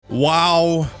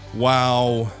Wow.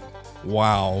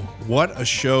 What a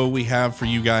show we have for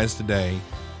you guys today.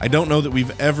 I don't know that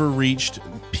we've ever reached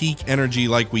peak energy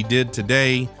like we did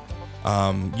today.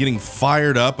 Getting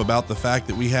fired up about the fact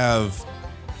that we have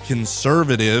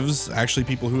conservatives, actually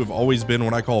people who have always been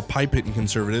what I call pipe-hitting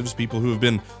conservatives, people who have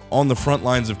been on the front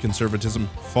lines of conservatism,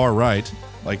 far right,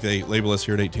 like they label us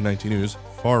here at 1819 News,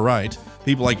 far right.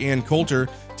 People like Ann Coulter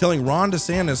telling Ron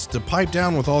DeSantis to pipe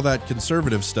down with all that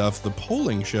conservative stuff. The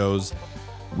polling shows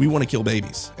we want to kill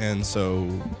babies. And so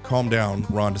calm down,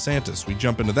 Ron DeSantis. We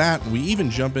jump into that. We even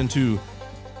jump into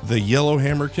the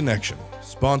Yellowhammer Connection,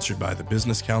 sponsored by the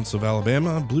Business Council of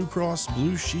Alabama, Blue Cross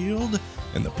Blue Shield,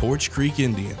 and the Porch Creek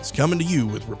Indians, coming to you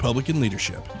with Republican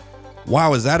leadership.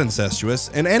 Wow, is that incestuous?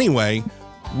 And anyway,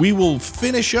 we will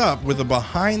finish up with a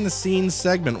behind-the-scenes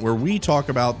segment where we talk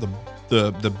about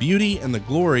the beauty and the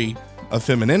glory of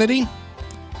femininity,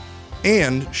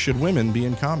 and should women be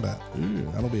in combat? Ooh,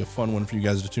 that'll be a fun one for you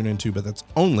guys to tune into, but that's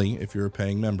only if you're a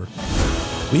paying member.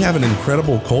 We have an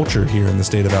incredible culture here in the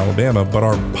state of Alabama, but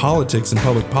our politics and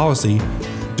public policy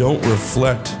don't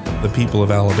reflect the people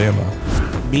of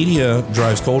Alabama. Media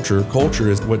drives culture. Culture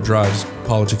is what drives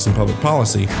politics and public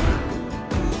policy.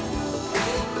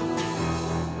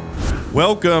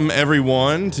 Welcome,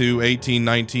 everyone, to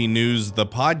 1819 News, the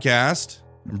podcast.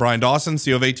 I'm Brian Dawson,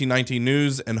 CEO of 1819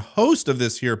 News and host of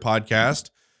this here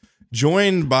podcast,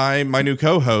 joined by my new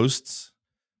co-hosts.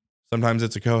 Sometimes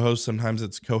it's a co-host, sometimes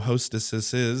it's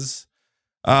co-hostesses.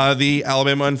 The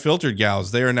Alabama Unfiltered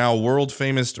gals. They are now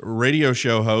world-famous radio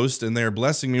show hosts, and they are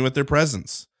blessing me with their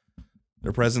presence.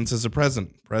 Their presence is a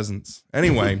presence.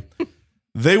 Anyway,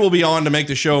 they will be on to make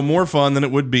the show more fun than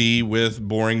it would be with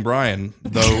boring Brian.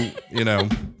 Though,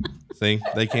 see,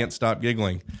 they can't stop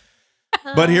giggling.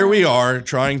 But here we are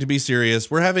trying to be serious.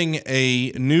 We're having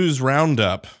a news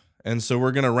roundup. And so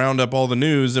we're going to round up all the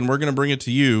news and we're going to bring it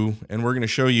to you and we're going to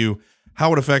show you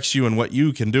how it affects you and what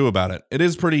you can do about it.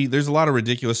 There's a lot of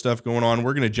ridiculous stuff going on.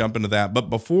 We're going to jump into that. But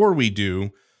before we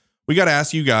do, we got to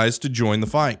ask you guys to join the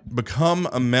fight. Become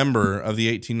a member of the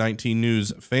 1819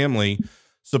 News family.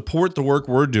 Support the work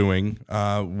we're doing.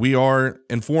 We are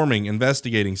informing,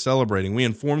 investigating, celebrating. We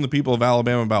inform the people of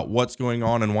Alabama about what's going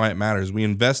on and why it matters. We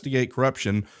investigate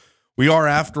corruption. We are,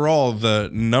 after all, the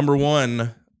number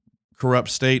one corrupt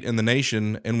state in the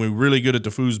nation, and we're really good at the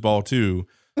foosball, too.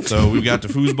 So we've got the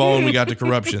foosball and we got the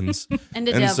corruptions.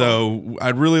 And so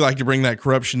I'd really like to bring that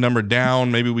corruption number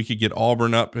down. Maybe we could get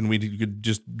Auburn up and we could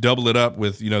just double it up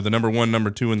with, the number one,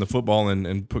 number two in the football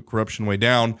and put corruption way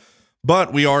down.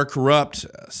 But we are a corrupt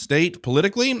state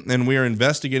politically, and we are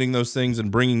investigating those things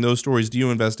and bringing those stories to you,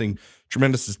 investing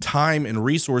tremendous time and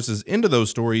resources into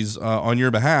those stories on your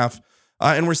behalf.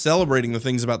 And we're celebrating the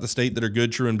things about the state that are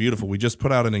good, true, and beautiful. We just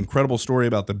put out an incredible story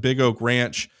about the Big Oak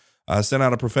Ranch, sent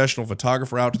out a professional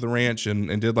photographer out to the ranch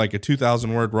and did like a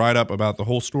 2,000-word write-up about the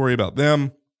whole story about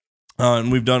them.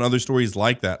 And we've done other stories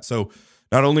like that. So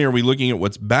not only are we looking at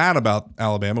what's bad about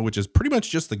Alabama, which is pretty much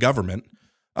just the government,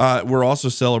 we're also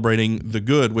celebrating the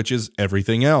good, which is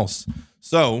everything else.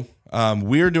 So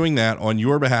we're doing that on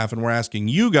your behalf, and we're asking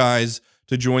you guys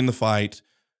to join the fight.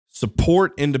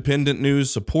 Support independent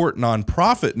news, support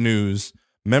nonprofit news.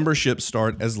 Memberships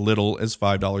start as little as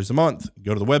 $5 a month.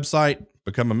 Go to the website,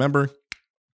 become a member.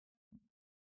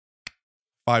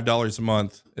 $5 a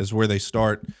month is where they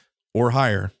start, or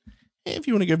higher. If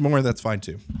you want to give more, that's fine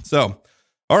too. So,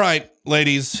 all right,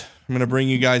 ladies, I'm going to bring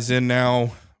you guys in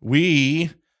now.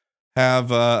 We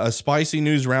have a spicy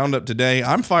news roundup today.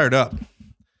 I'm fired up.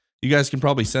 You guys can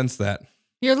probably sense that.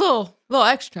 You're a little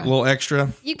extra. A little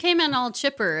extra. You came in all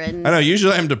chipper. And I know,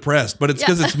 usually I'm depressed, but it's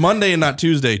because it's Monday and not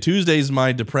Tuesday. Tuesday's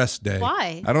my depressed day.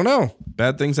 Why? I don't know.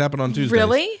 Bad things happen on Tuesdays.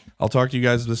 Really? I'll talk to you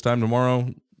guys this time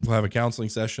tomorrow. We'll have a counseling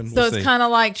session. So it's kind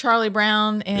of like Charlie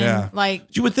Brown and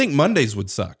You would think Mondays would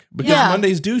suck because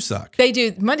Mondays do suck. They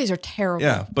do. Mondays are terrible.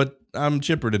 Yeah, but I'm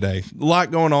chipper today. A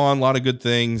lot going on, a lot of good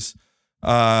things for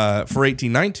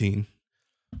 1819.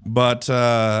 But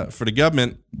for the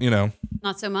government,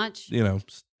 not so much.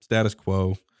 Status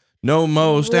quo. No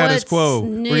mo status quo.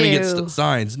 New? We're going to get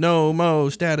signs. No mo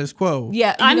status quo.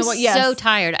 Yeah. I'm so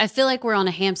tired. I feel like we're on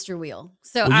a hamster wheel.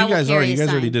 So well, you guys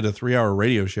already did a 3-hour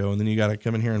radio show, and then you got to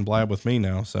come in here and blab with me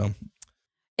now. So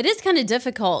it is kind of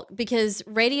difficult because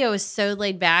radio is so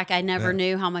laid back. I never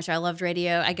knew how much I loved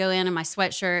radio. I go in my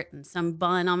sweatshirt and some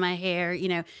bun on my hair,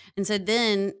 And so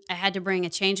then I had to bring a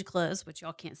change of clothes, which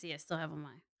y'all can't see. I still have on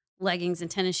my leggings and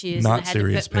tennis shoes. Not and I had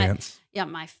serious to put pants.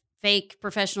 My fake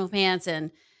professional pants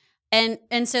and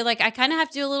so like I kind of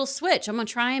have to do a little switch. I'm gonna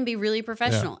try and be really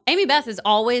professional. Yeah. Amy Beth has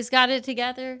always got it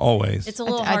together. Always. It's a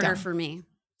little harder for me.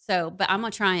 So, but I'm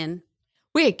gonna try and.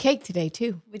 We had cake today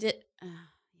too. We did.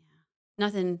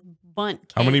 nothing bunt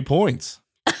cake. How many points?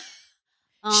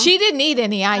 She didn't eat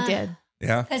any. I did.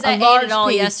 Yeah. Because A I ate large it all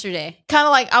piece. yesterday. Kind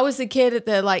of like I was the kid at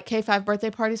the like K5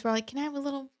 birthday parties where like, can I have a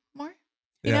little more?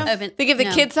 You Yeah. know, they give the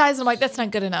kid size. I'm like, that's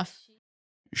not good enough.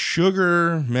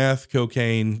 Sugar, meth,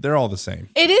 cocaine, they're all the same.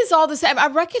 It is all the same. I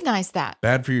recognize that.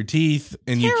 Bad for your teeth,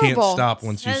 and you can't Terrible. stop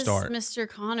once you Says start. Mr.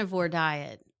 Carnivore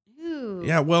Diet. Ooh.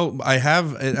 Yeah, well, I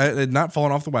had not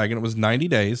fallen off the wagon. It was 90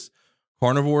 days.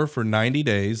 Carnivore for 90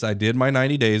 days. I did my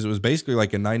 90 days. It was basically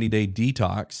like a 90-day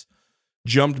detox.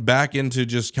 Jumped back into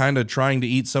just kind of trying to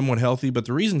eat somewhat healthy. But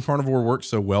the reason carnivore works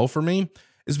so well for me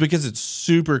is because it's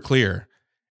super clear.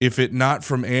 If it not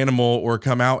from animal or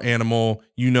come out animal,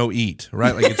 eat,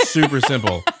 right? Like it's super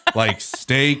simple. Like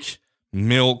steak,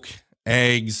 milk,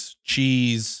 eggs,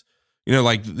 cheese,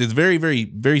 like it's very, very,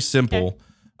 very simple.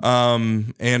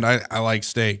 And I like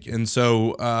steak. And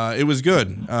so it was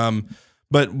good.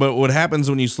 But what happens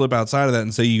when you slip outside of that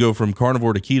and say you go from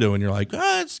carnivore to keto and you're like,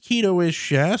 it's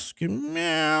keto-ish-esque. And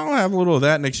I'll have a little of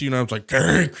that. Next thing you know, it's like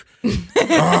cake.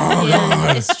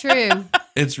 Yeah, it's true.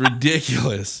 It's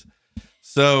ridiculous.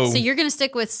 So you're going to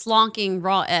stick with slonking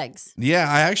raw eggs. Yeah,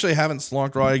 I actually haven't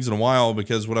slonked raw eggs in a while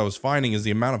because what I was finding is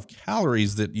the amount of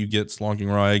calories that you get slonking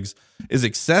raw eggs is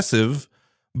excessive.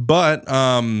 But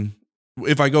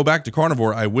if I go back to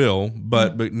carnivore, I will.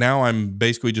 But now I'm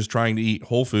basically just trying to eat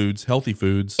whole foods, healthy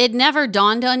foods. It never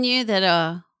dawned on you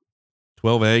that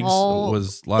 12 eggs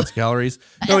was lots of calories.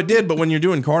 No, it did. But when you're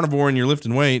doing carnivore and you're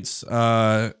lifting weights,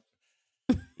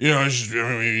 you just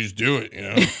do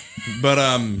it,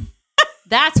 But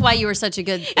that's why you were such a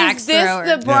good axe thrower. Is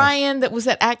this the Brian that was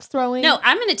at axe throwing? No,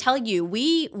 I'm going to tell you.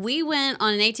 We went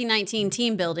on an 1819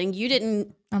 team building. You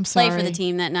didn't play for the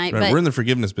team that night. Right, but we're in the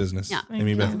forgiveness business. Yeah.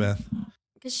 Amy Beth.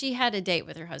 Because she had a date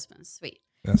with her husband. Sweet.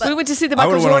 Yes. We went to see the I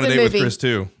Michael would have went on Jordan a date movie. with Chris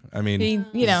too. I mean,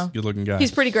 he's a good-looking guy.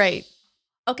 He's pretty great.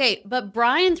 Okay, but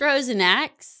Brian throws an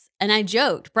axe, and I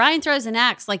joked. Brian throws an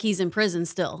axe like he's in prison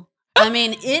still. I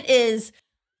mean, it is.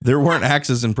 There weren't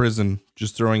axes in prison.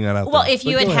 Just throwing that out there. Well, if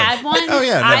you had one,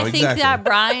 I think that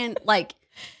Brian,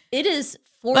 it is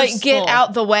forceful. Like, get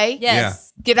out the way?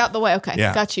 Yes. Yeah. Get out the way. Okay,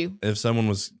 Yeah. got you. If someone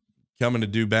was coming to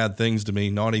do bad things to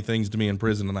me, naughty things to me in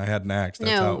prison, and I had an axe,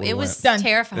 that's how it was Done.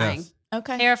 terrifying. Yes.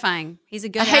 Okay. Terrifying. He's a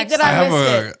good I hate axe that I thrower.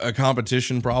 missed have a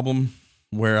competition problem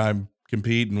where I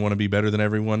compete and want to be better than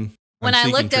everyone. When I'm I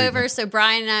looked seeking over, treatment. so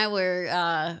Brian and I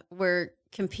were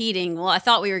competing. Well, I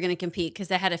thought we were going to compete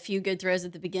because I had a few good throws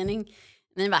at the beginning. And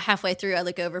then about halfway through, I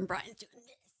look over and Brian's doing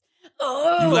this.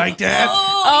 Oh, You like that?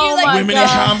 Oh, my Women in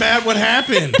combat, what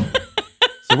happened?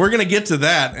 So we're going to get to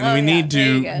that, and we need there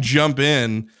you to go. jump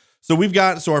in. So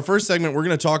our first segment, we're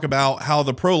going to talk about how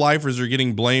the pro-lifers are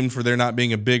getting blamed for there not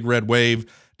being a big red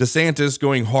wave. DeSantis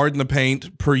going hard in the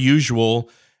paint, per usual.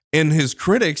 And his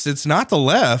critics, it's not the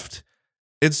left.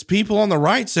 It's people on the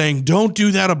right saying, don't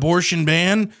do that abortion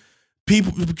ban.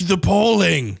 People, the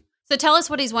polling. So tell us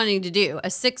what he's wanting to do. A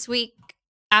 6 week,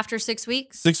 after 6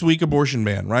 weeks? 6-week abortion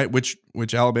ban, right? Which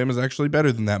Alabama is actually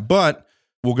better than that. But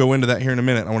we'll go into that here in a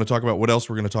minute. I want to talk about what else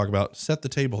we're going to talk about. Set the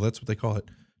table. That's what they call it.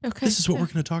 Okay. This is what we're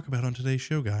going to talk about on today's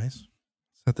show, guys.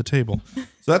 Set the table.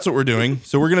 So that's what we're doing.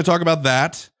 So we're going to talk about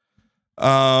that.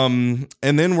 And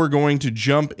then we're going to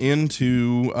jump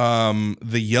into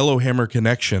the Yellowhammer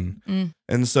Connection.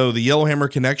 And so the Yellowhammer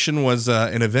Connection was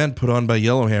an event put on by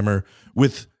Yellowhammer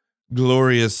with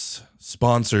glorious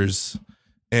sponsors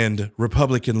and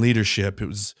Republican leadership. It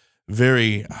was a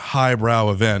very highbrow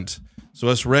event. So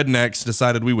us rednecks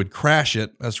decided we would crash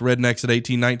it, us rednecks at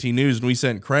 1819 News, and we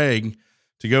sent Craig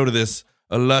to go to this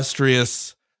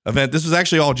illustrious event. This was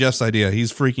actually all Jeff's idea.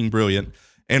 He's freaking brilliant.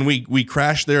 And we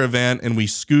crashed their event, and we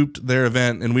scooped their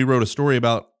event, and we wrote a story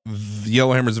about the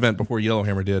Yellowhammer's event before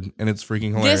Yellowhammer did, and it's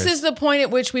freaking hilarious. This is the point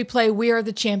at which we play We Are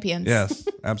the Champions. Yes,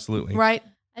 absolutely. Right?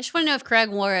 I just want to know if Craig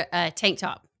wore a tank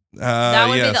top. That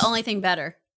would be the only thing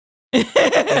better.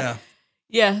 Yeah.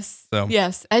 Yes. So.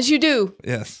 Yes. As you do.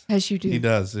 Yes. As you do. He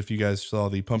does, if you guys saw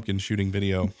the pumpkin shooting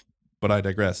video, but I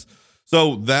digress.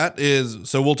 So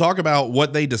we'll talk about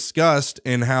what they discussed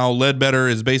and how Ledbetter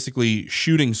is basically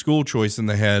shooting school choice in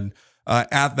the head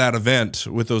at that event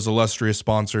with those illustrious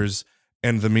sponsors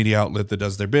and the media outlet that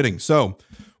does their bidding. So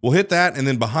we'll hit that. And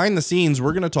then behind the scenes,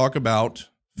 we're going to talk about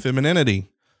femininity,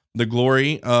 the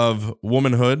glory of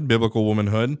womanhood, biblical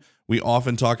womanhood. We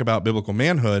often talk about biblical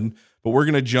manhood, but we're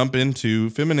going to jump into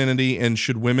femininity and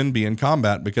should women be in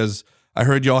combat, because I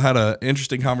heard y'all had an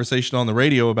interesting conversation on the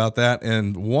radio about that,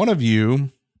 and one of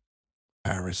you,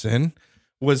 Harrison,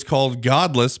 was called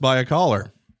godless by a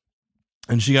caller,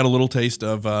 and she got a little taste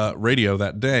of radio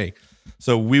that day.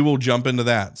 So we will jump into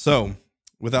that. So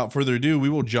without further ado, we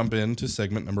will jump into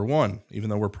segment number 1. Even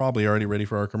though we're probably already ready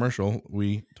for our commercial,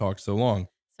 we talked so long.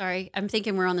 Sorry, I'm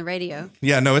thinking we're on the radio.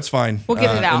 Yeah, no, it's fine. We'll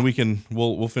get it out. And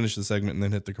we'll finish the segment and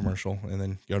then hit the commercial and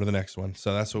then go to the next one.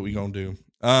 So that's what we're going to do.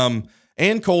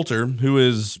 Ann Coulter, who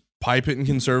is pipe-hitting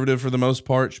conservative for the most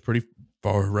part, she's pretty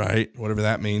far right, whatever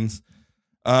that means.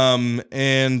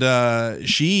 And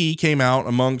she came out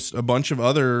amongst a bunch of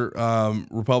other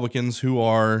Republicans who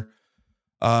are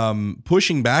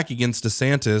pushing back against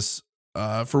DeSantis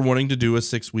for wanting to do a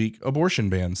 6-week abortion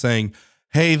ban, saying,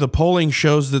 hey, the polling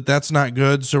shows that that's not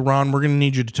good. So, Ron, we're going to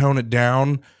need you to tone it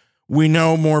down. We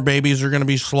know more babies are going to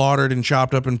be slaughtered and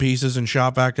chopped up in pieces and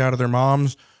shot back out of their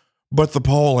moms. But the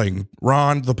polling,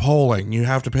 Ron, the polling, you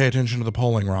have to pay attention to the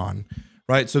polling, Ron.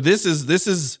 Right. So this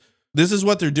is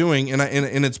what they're doing.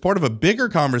 And it's part of a bigger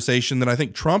conversation that I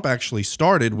think Trump actually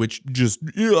started, which just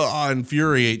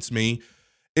infuriates me,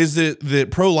 is that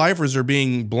pro-lifers are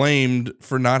being blamed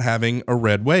for not having a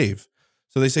red wave.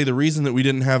 So they say the reason that we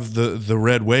didn't have the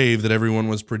red wave that everyone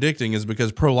was predicting is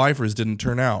because pro-lifers didn't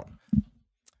turn out.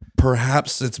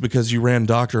 Perhaps it's because you ran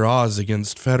Dr. Oz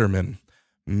against Fetterman.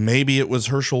 Maybe it was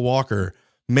Herschel Walker.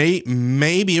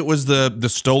 Maybe it was the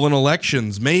stolen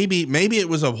elections. Maybe it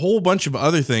was a whole bunch of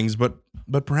other things, but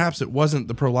perhaps it wasn't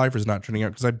the pro-lifers not turning out,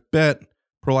 because I bet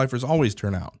pro-lifers always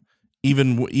turn out.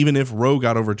 Even if Roe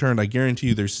got overturned, I guarantee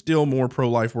you there's still more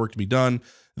pro-life work to be done.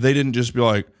 They didn't just be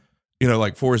like,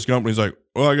 like Forrest Gump, he's like,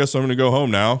 well, I guess I'm going to go home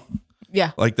now.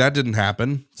 Yeah. Like that didn't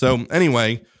happen. So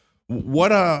anyway,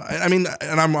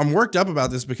 I'm worked up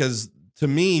about this because to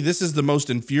me, this is the most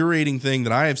infuriating thing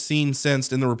that I have seen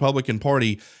sensed in the Republican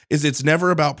Party is it's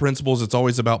never about principles. It's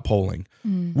always about polling.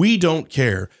 We don't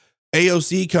care.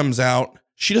 AOC comes out.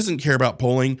 She doesn't care about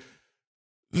polling.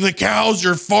 The cows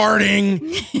are farting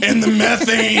and the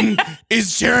methane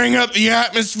is tearing up the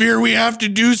atmosphere. We have to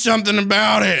do something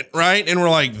about it. Right. And we're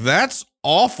like, that's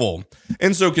awful.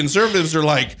 And so conservatives are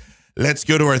like, let's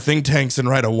go to our think tanks and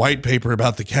write a white paper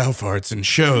about the cow farts and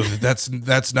show that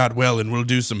that's not well. And we'll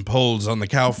do some polls on the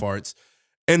cow farts.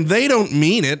 And they don't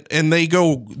mean it. And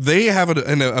they have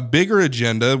a bigger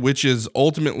agenda, which is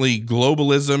ultimately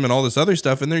globalism and all this other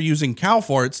stuff. And they're using cow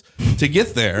farts to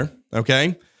get there.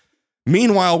 Okay.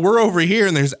 Meanwhile, we're over here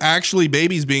and there's actually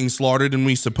babies being slaughtered and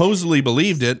we supposedly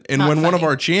believed it. And when one of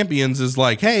our champions is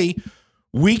like, hey,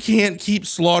 we can't keep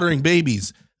slaughtering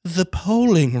babies. The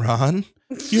polling, Ron.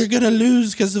 You're going to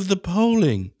lose because of the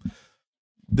polling.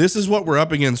 This is what we're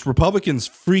up against. Republicans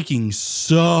freaking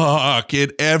suck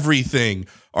at everything.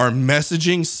 Our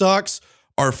messaging sucks.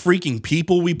 Our freaking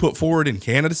people we put forward in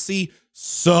candidacy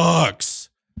sucks.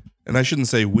 And I shouldn't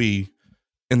say we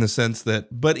in the sense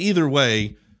that, but either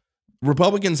way,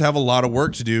 Republicans have a lot of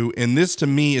work to do. And this to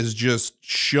me is just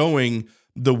showing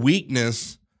the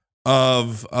weakness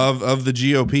of the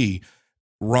GOP.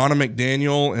 Ronna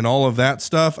McDaniel and all of that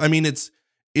stuff. I mean, it's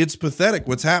pathetic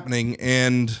what's happening.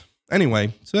 And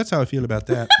anyway, so that's how I feel about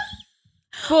that.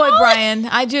 Boy, Brian,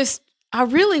 I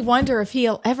really wonder if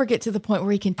he'll ever get to the point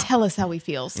where he can tell us how he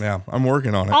feels. Yeah, I'm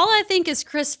working on it. All I think is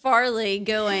Chris Farley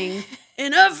going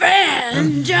in a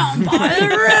van down by the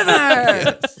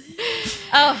river.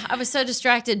 Oh, I was so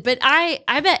distracted. But I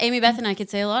bet Amy Beth and I could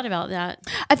say a lot about that.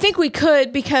 I think we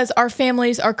could, because our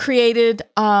families are created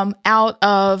out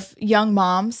of young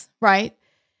moms, right?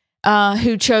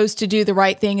 Who chose to do the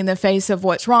right thing in the face of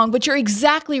what's wrong. But you're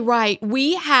exactly right.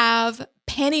 We have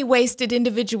penny-wasted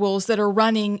individuals that are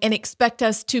running and expect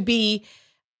us to be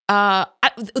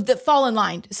that fall in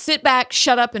line. Sit back,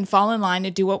 shut up, and fall in line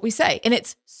and do what we say. And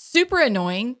it's super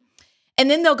annoying. And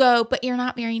then they'll go, but you're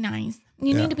not very nice.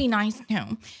 You need to be nice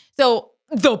too. So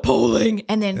the polling,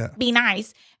 and then be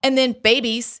nice. And then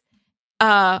babies.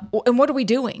 And what are we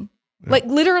doing? Yeah. Like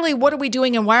literally, what are we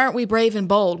doing? And why aren't we brave and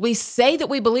bold? We say that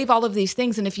we believe all of these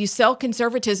things. And if you sell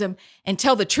conservatism and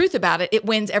tell the truth about it, it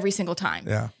wins every single time.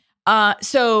 Yeah.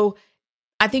 So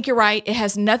I think you're right. It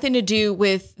has nothing to do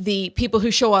with the people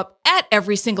who show up at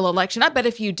every single election. I bet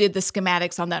if you did the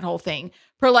schematics on that whole thing,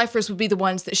 pro-lifers would be the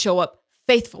ones that show up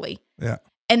faithfully. Yeah.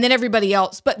 And then everybody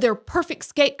else. But they're perfect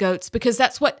scapegoats because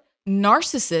that's what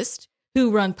narcissists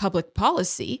who run public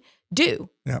policy do.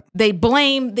 Yeah. They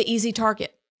blame the easy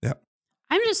target. Yeah.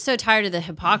 I'm just so tired of the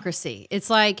hypocrisy. It's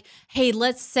like, hey,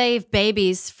 let's save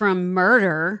babies from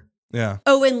murder. Yeah.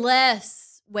 Oh,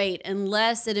 unless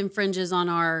it infringes on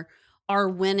our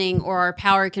winning or our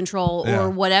power control or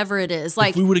whatever it is.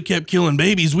 Like, if we would have kept killing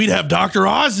babies, we'd have Dr.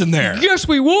 Oz in there. Yes,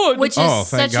 we would. Which is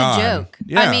such a joke.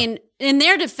 Yeah. I mean, in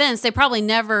their defense, they probably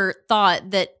never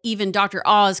thought that even Dr.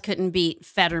 Oz couldn't beat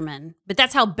Fetterman. But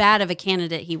that's how bad of a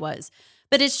candidate he was.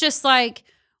 But it's just like,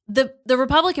 the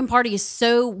Republican Party is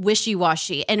so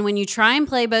wishy-washy. And when you try and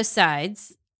play both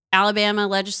sides, Alabama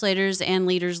legislators and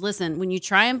leaders, listen, when you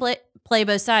try and play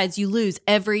both sides, you lose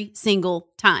every single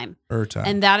time.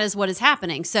 And that is what is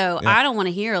happening. So I don't want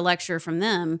to hear a lecture from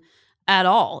them at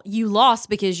all. You lost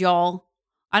because y'all,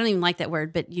 I don't even like that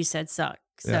word, but you said suck.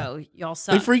 So y'all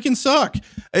suck. They freaking suck.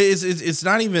 It's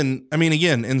not even, I mean,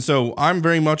 again, and so I'm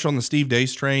very much on the Steve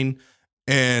Deace train,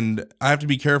 and I have to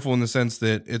be careful in the sense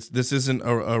that this isn't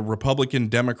a Republican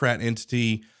Democrat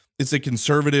entity. It's a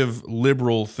conservative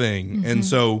liberal thing. Mm-hmm. And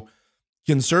so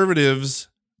conservatives,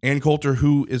 Ann Coulter,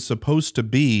 who is supposed to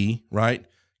be, right,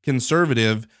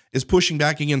 conservative, is pushing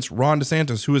back against Ron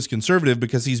DeSantis, who is conservative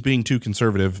because he's being too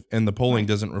conservative and the polling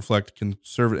doesn't reflect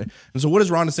conservative. And so what has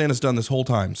Ron DeSantis done this whole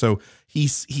time? So he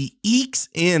ekes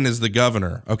in as the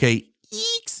governor, okay?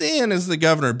 Ekes in as the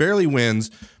governor, barely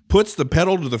wins, puts the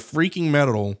pedal to the freaking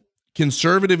metal,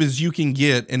 conservative as you can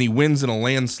get, and he wins in a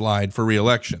landslide for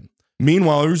re-election.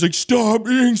 Meanwhile, he was like, stop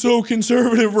being so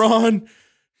conservative, Ron.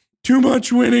 Too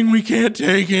much winning. We can't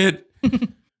take it.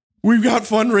 We've got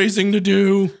fundraising to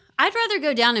do. I'd rather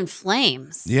go down in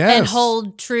flames and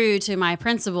hold true to my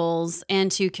principles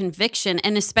and to conviction.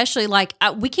 And especially like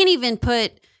we can't even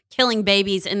put killing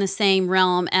babies in the same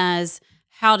realm as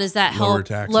how does that help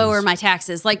lower my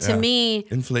taxes? Like to me,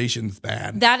 inflation's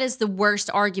bad. That is the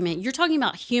worst argument. You're talking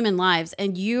about human lives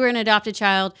and you're an adopted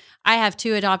child. I have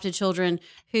 2 adopted children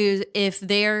who, if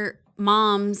their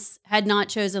moms had not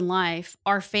chosen life,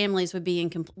 our families would be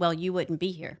well, you wouldn't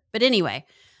be here. But anyway,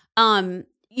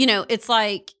 you know, it's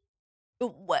like,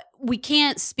 we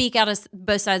can't speak out of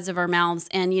both sides of our mouths.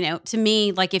 And, you know, to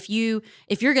me, like if you're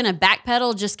going to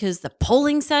backpedal just because the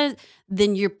polling says,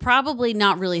 then you're probably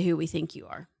not really who we think you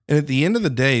are. And at the end of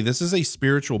the day, this is a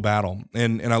spiritual battle.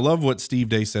 And I love what Steve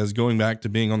Deace says, going back to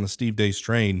being on the Steve Deace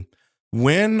train.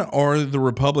 When are the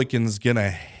Republicans going to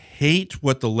hate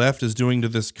what the left is doing to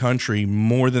this country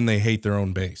more than they hate their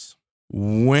own base?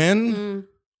 When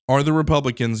are the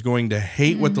Republicans going to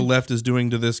hate what the left is doing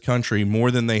to this country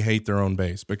more than they hate their own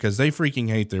base? Because they freaking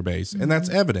hate their base, and that's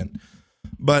evident.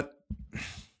 But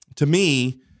to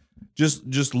me,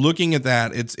 just looking at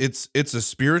that, it's a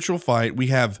spiritual fight. We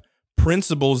have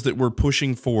principles that we're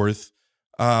pushing forth,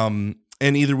 and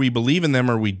either we believe in them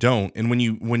or we don't. And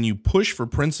when you push for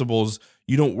principles,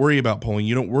 you don't worry about polling,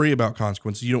 you don't worry about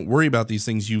consequences, you don't worry about these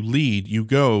things. You lead, you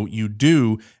go, you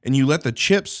do, and you let the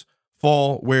chips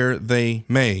fall where they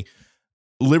may.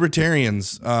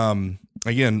 Libertarians,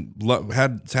 again,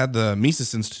 had the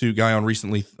Mises Institute guy on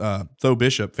recently, Tho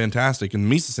Bishop, fantastic, and the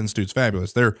Mises Institute's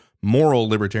fabulous. They're moral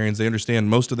libertarians. They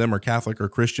understand most of them are Catholic or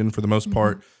Christian for the most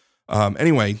part.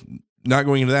 Anyway, not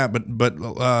going into that, but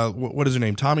what is her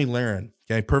name? Tomi Lahren.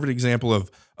 Okay, perfect example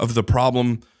of the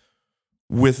problem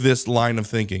with this line of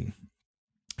thinking.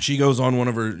 She goes on one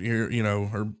of her,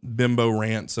 her bimbo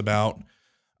rants about,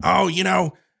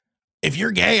 if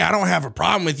you're gay, I don't have a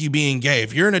problem with you being gay.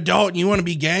 If you're an adult and you want to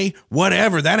be gay,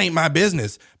 whatever, that ain't my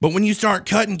business. But when you start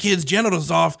cutting kids' genitals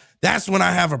off, that's when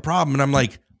I have a problem. And I'm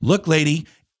like, look, lady,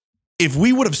 if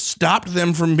we would have stopped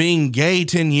them from being gay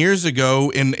 10 years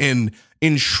ago and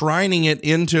enshrining it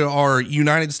into our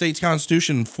United States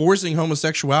Constitution, forcing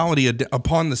homosexuality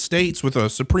upon the states with a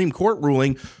Supreme Court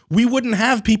ruling, we wouldn't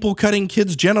have people cutting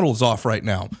kids' genitals off right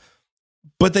now.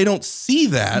 But they don't see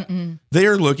that.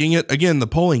 They're looking at, again, the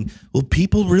polling. Well,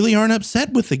 people really aren't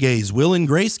upset with the gays. Will and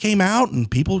Grace came out and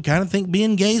people kind of think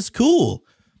being gay is cool.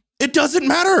 It doesn't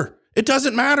matter. It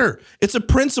doesn't matter. It's a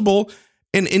principle.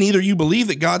 And either you believe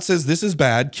that God says this is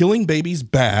bad, killing babies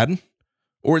bad,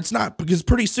 or it's not. Because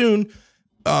pretty soon,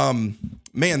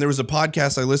 there was a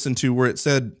podcast I listened to where it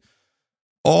said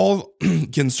all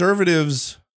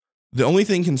conservatives, the only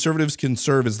thing conservatives can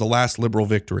serve is the last liberal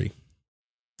victory.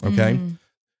 Okay?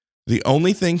 The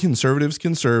only thing conservatives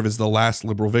can serve is the last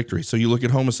liberal victory. So you look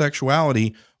at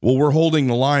homosexuality, well, we're holding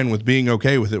the line with being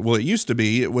okay with it. Well, it used to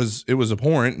be, it was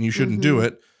abhorrent and you shouldn't do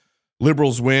it.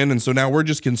 Liberals win. And so now we're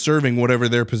just conserving whatever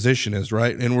their position is,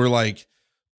 right? And we're like,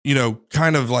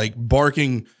 kind of like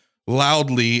barking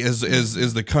loudly as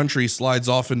the country slides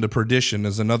off into perdition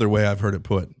is another way I've heard it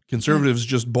put. Conservatives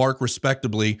just bark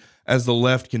respectably as the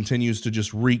left continues to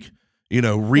just wreak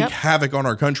havoc on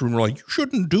our country. And we're like, you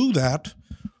shouldn't do that.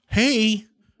 Hey,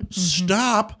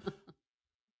 stop.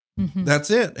 That's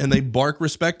it. And they bark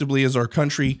respectably as our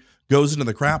country goes into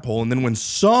the crap hole. And then when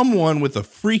someone with a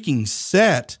freaking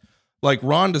set like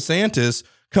Ron DeSantis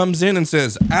comes in and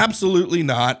says, absolutely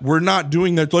not, we're not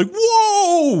doing that. It's like,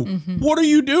 whoa, what are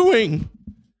you doing?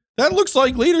 That looks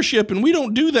like leadership, and we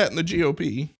don't do that in the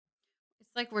GOP.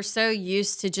 It's like we're so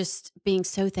used to just being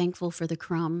so thankful for the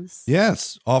crumbs.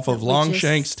 Yes, off of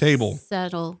Longshank's table.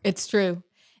 Settle. It's true.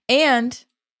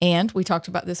 And we talked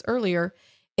about this earlier,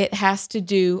 it has to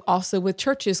do also with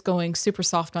churches going super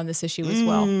soft on this issue as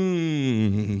well.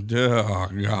 Oh,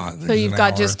 God. So you've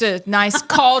got just a nice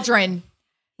cauldron.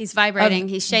 He's vibrating.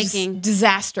 He's shaking.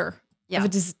 Disaster. Yeah.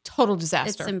 Of a total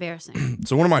disaster. It's embarrassing.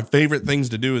 So one of my favorite things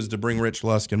to do is to bring Rich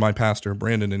Lusk and my pastor,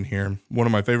 Brandon, in here. One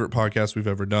of my favorite podcasts we've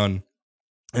ever done.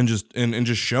 And just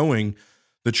showing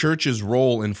the church's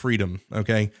role in freedom,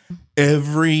 okay?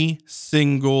 Every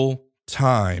single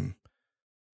time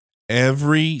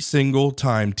tyranny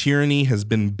has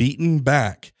been beaten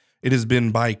back, it has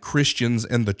been by Christians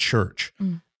and the church.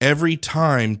 Every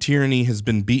time tyranny has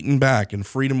been beaten back and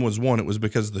freedom was won, it was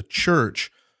because the church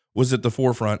was at the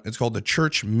forefront. It's called the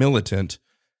church militant.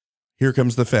 Here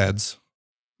comes the feds.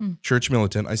 Church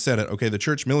militant. I said it. Okay, the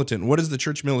church militant. What does the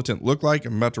church militant look like?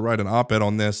 I'm about to write an op-ed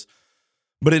on this.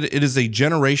 But it is a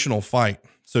generational fight.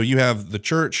 So you have the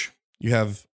church, you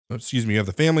have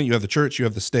the family, you have the church, you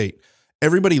have the state.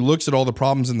 Everybody looks at all the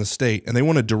problems in the state and they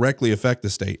want to directly affect the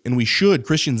state. And we should.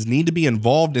 Christians need to be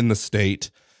involved in the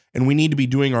state, and we need to be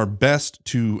doing our best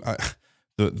to,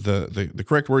 the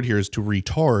correct word here is to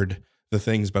retard the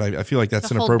things, but I feel like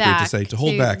that's inappropriate to say. To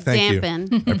hold back. Thank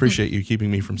you. I appreciate you keeping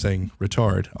me from saying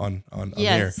retard on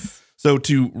there. So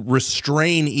to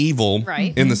restrain evil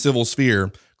in the civil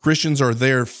sphere, Christians are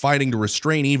there fighting to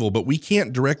restrain evil, but we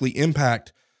can't directly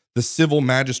impact the civil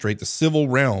magistrate, the civil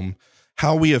realm.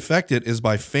 How we affect it is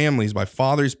by families, by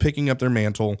fathers picking up their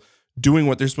mantle, doing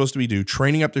what they're supposed to be doing,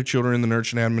 training up their children in the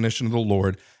nurture and admonition of the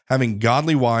Lord, having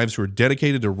godly wives who are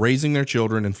dedicated to raising their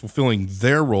children and fulfilling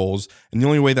their roles. And the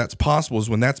only way that's possible is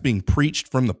when that's being preached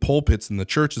from the pulpits and the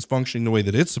church is functioning the way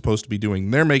that it's supposed to be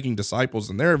doing. They're making disciples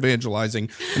and they're evangelizing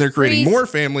and they're creating more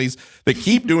families that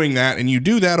keep doing that. And you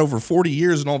do that over 40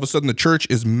 years and all of a sudden the church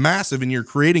is massive and you're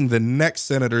creating the next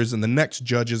senators and the next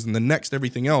judges and the next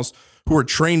everything else who are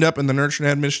trained up in the nurture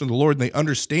and admonition of the Lord. And they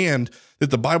understand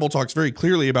that the Bible talks very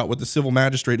clearly about what the civil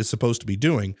magistrate is supposed to be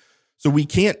doing. So we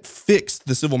can't fix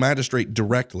the civil magistrate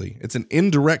directly. It's an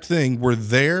indirect thing. We're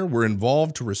there, we're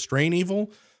involved to restrain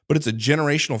evil, but it's a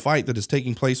generational fight that is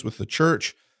taking place with the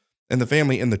church and the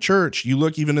family. In the church, you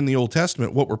look even in the Old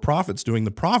Testament, what were prophets doing?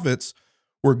 The prophets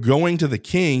were going to the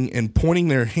king and pointing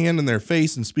their hand in their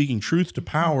face and speaking truth to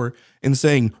power and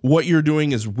saying, what you're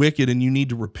doing is wicked and you need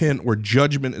to repent or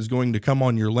judgment is going to come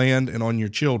on your land and on your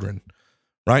children,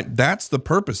 right? That's the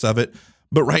purpose of it.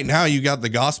 But right now you got the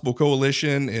Gospel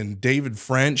Coalition and David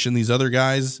French and these other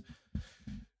guys.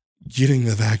 Getting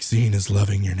the vaccine is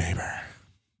loving your neighbor.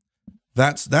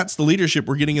 That's the leadership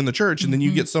we're getting in the church. And then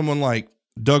you get someone like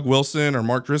Doug Wilson or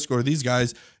Mark Driscoll or these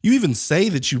guys. You even say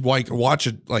that you watch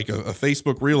a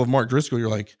Facebook reel of Mark Driscoll. You're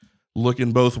like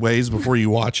looking both ways before you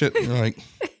watch it. You're like,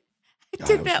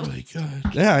 did that that was really good.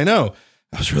 Yeah, I know.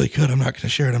 That was really good. I'm not going to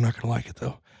share it. I'm not going to like it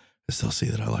though. I still see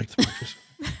that I liked Mark Driscoll.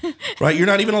 Right? You're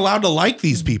not even allowed to like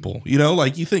these people. You know,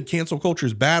 like you think cancel culture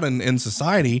is bad in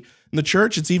society. In the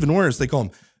church, it's even worse. They call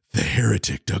him the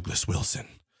heretic Douglas Wilson.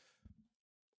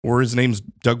 Or his name's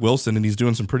Doug Wilson, and he's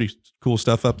doing some pretty cool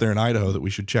stuff up there in Idaho that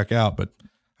we should check out. But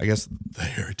I guess the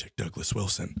heretic Douglas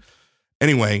Wilson.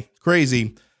 Anyway,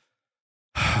 crazy.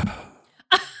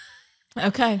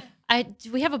 Okay.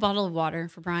 Do we have a bottle of water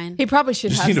for Brian? He probably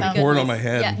should Just have need some. to pour it on my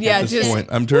head. Yeah, at this just- point.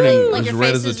 I'm turning Like as your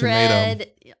red face as a is tomato.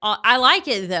 red. I like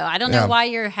it though. I don't know why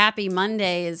your happy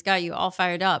Monday has got you all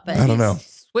fired up, but I don't know.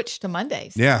 Switch to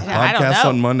Mondays. Yeah, I don't podcasts know.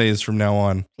 on Mondays from now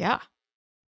on. Yeah.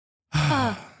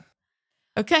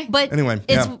 Okay. But Anyway,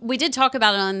 we did talk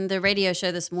about it on the radio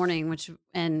show this morning, which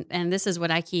and this is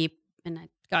what I keep and I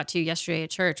got to yesterday at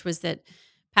church was that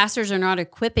pastors are not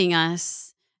equipping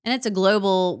us, and it's a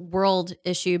global world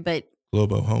issue, but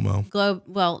Globo homo.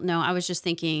 well, no, I was just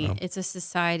thinking it's a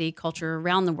society culture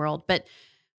around the world, but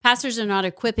pastors are not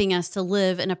equipping us to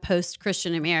live in a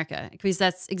post-Christian America because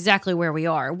that's exactly where we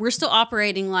are. We're still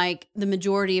operating like the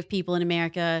majority of people in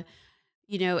America.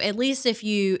 You know, at least if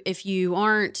you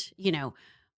aren't, you know,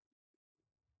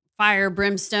 fire,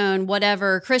 brimstone,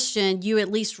 whatever Christian, you at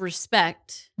least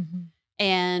respect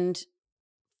and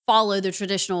follow the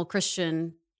traditional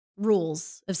Christian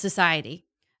rules of society.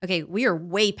 Okay, we are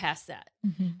way past that.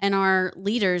 And our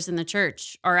leaders in the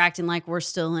church are acting like we're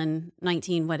still in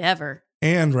 19 whatever.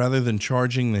 And rather than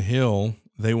charging the hill,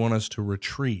 they want us to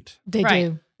retreat. They Right.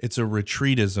 do. It's a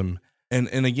retreatism.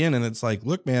 And again, and it's like,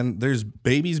 look, man, there's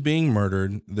babies being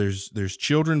murdered. There's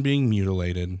children being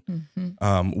mutilated.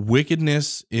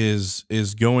 Wickedness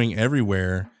is going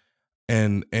everywhere.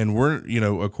 And we're, you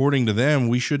know, according to them,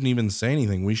 we shouldn't even say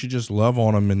anything. We should just love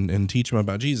on them and teach them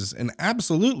about Jesus. And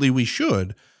absolutely we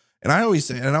should. And I always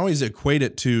say, and I always equate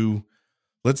it to,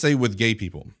 let's say with gay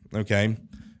people, okay?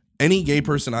 any gay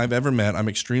person I've ever met, I'm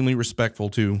extremely respectful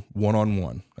to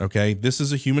one-on-one. Okay. This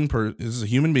is a human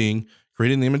being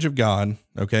created in the image of God.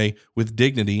 Okay. With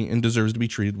dignity and deserves to be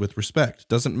treated with respect.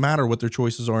 Doesn't matter what their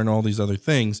choices are and all these other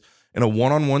things. In a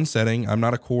one-on-one setting, I'm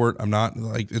not a court. I'm not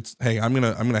like hey, I'm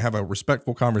going to have a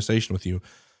respectful conversation with you.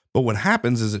 But what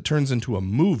happens is it turns into a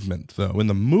movement though. And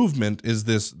the movement is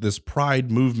this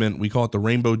pride movement. We call it the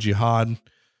rainbow jihad.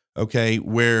 Okay.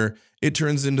 Where it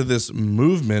turns into this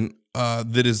movement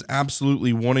that is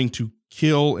absolutely wanting to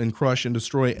kill and crush and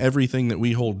destroy everything that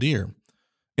we hold dear.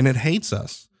 And it hates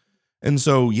us. And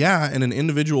so, yeah, in an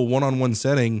individual one-on-one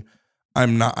setting,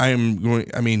 I'm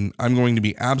going to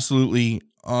be absolutely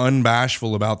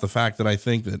unbashful about the fact that I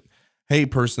think that, hey,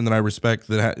 person that I respect,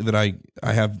 that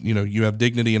I have, you have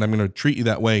dignity and I'm going to treat you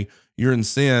that way. You're in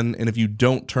sin. And if you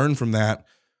don't turn from that,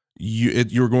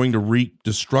 you're going to reap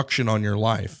destruction on your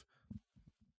life.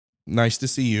 Nice to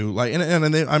see you. Like,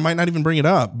 and I might not even bring it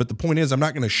up, but the point is I'm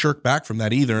not going to shirk back from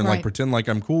that either and like pretend like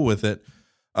I'm cool with it.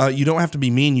 You don't have to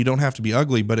be mean. You don't have to be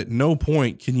ugly, but at no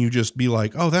point can you just be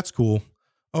like, oh, that's cool.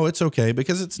 Oh, it's okay,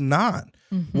 because it's not.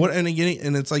 Mm-hmm.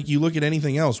 And it's like you look at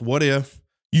anything else. What if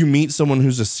you meet someone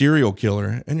who's a serial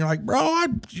killer and you're like, bro,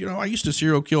 I used to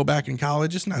serial kill back in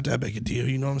college. It's not that big a deal.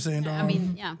 You know what I'm saying, dog? I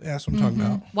mean, yeah. Yeah, that's what I'm talking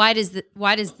about.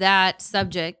 Why does that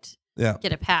subject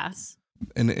get a pass?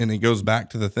 And it goes back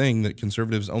to the thing that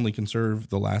conservatives only conserve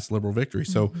the last liberal victory.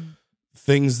 So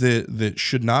things that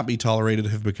should not be tolerated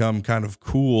have become kind of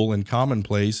cool and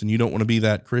commonplace, and you don't want to be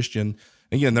that Christian.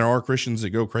 Again, there are Christians that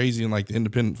go crazy and like the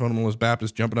independent fundamentalist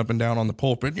Baptist jumping up and down on the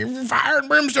pulpit, fire and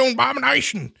brimstone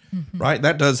abomination, right?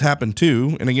 That does happen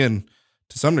too. And again,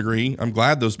 to some degree, I'm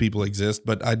glad those people exist,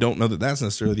 but I don't know that that's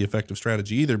necessarily the effective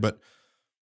strategy either. But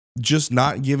just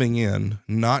not giving in,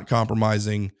 not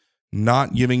compromising,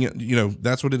 not giving it,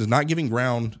 that's what it is. Not giving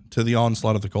ground to the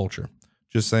onslaught of the culture.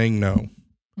 Just saying no.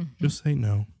 Just say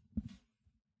no.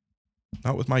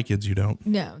 Not with my kids, you don't.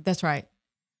 No, that's right.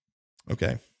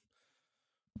 Okay.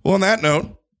 Well, on that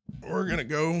note, we're going to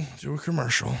go to a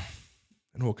commercial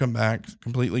and we'll come back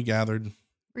completely gathered.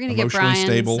 We're going to get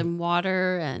Brian some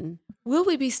water and will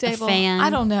we be stable? A fan. I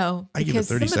don't know. I give it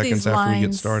 30 seconds after we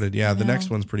get started. Yeah, the next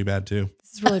one's pretty bad too.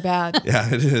 It's really bad.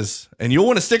 Yeah, it is. And you'll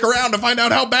want to stick around to find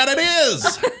out how bad it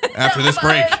is after this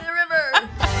break.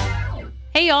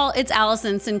 Hey y'all, it's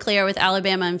Allison Sinclair with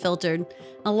Alabama Unfiltered.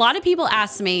 A lot of people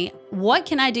ask me, what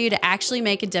can I do to actually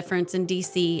make a difference in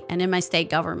DC and in my state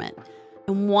government?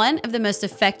 And one of the most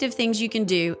effective things you can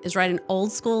do is write an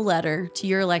old school letter to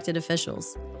your elected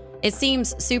officials. It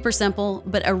seems super simple,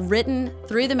 but a written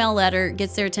through the mail letter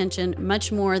gets their attention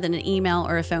much more than an email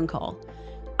or a phone call.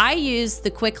 I use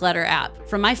the Quick Letter app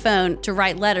from my phone to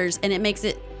write letters, and it makes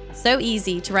it so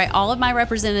easy to write all of my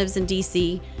representatives in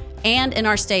DC and in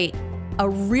our state a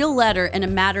real letter in a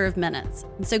matter of minutes.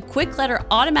 And so Quick Letter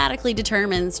automatically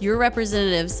determines your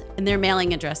representatives and their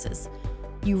mailing addresses.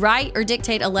 You write or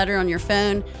dictate a letter on your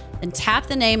phone, then tap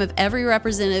the name of every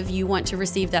representative you want to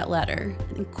receive that letter.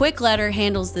 And Quick Letter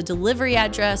handles the delivery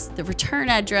address, the return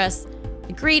address,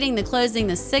 the greeting, the closing,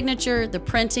 the signature, the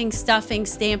printing, stuffing,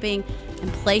 stamping,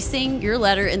 and placing your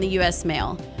letter in the U.S.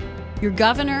 mail. Your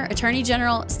governor, attorney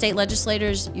general, state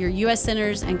legislators, your U.S.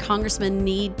 senators, and congressmen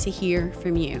need to hear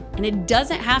from you. And it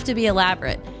doesn't have to be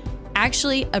elaborate.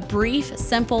 Actually, a brief,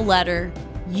 simple letter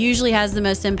usually has the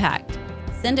most impact.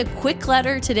 Send a quick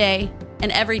letter today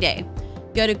and every day.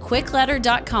 Go to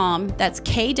quickletter.com, that's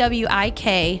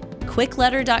KWIK,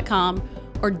 quickletter.com,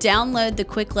 or download the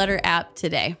Quick Letter app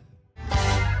today.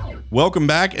 Welcome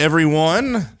back,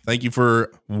 everyone. Thank you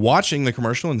for watching the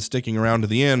commercial and sticking around to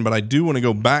the end, but I do want to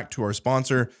go back to our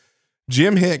sponsor.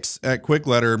 Jim Hicks at Quick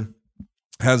Letter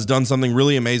has done something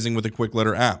really amazing with the Quick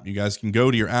Letter app. You guys can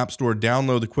go to your app store,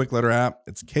 download the Quick Letter app.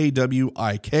 It's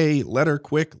KWIK, letter,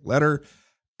 Quick Letter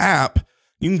app.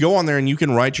 You can go on there and you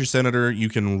can write your senator, you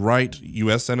can write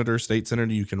U.S. senator, state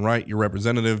senator, you can write your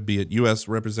representative, be it U.S.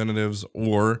 representatives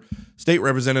or state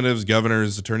representatives,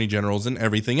 governors, attorney generals, and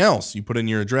everything else. You put in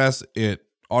your address, it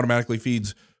automatically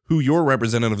feeds who your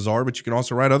representatives are, but you can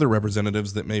also write other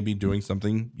representatives that may be doing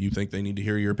something you think they need to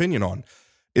hear your opinion on.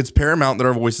 It's paramount that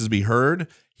our voices be heard.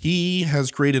 He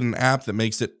has created an app that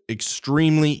makes it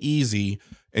extremely easy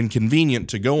and convenient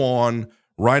to go on,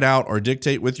 write out, or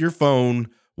dictate with your phone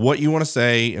what you want to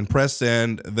say and press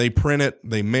send. They print it,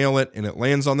 they mail it, and it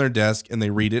lands on their desk and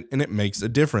they read it, and it makes a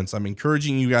difference. I'm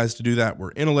encouraging you guys to do that.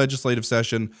 We're in a legislative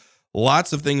session.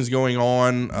 Lots of things going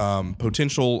on,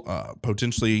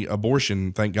 potentially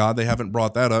abortion. Thank God they haven't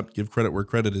brought that up. Give credit where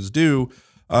credit is due.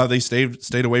 They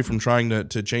stayed away from trying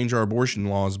to change our abortion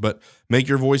laws, but make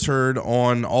your voice heard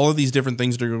on all of these different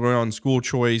things that are going on, school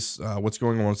choice, what's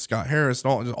going on with Scott Harris,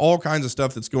 and all kinds of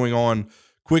stuff that's going on.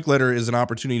 Quick Letter is an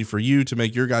opportunity for you to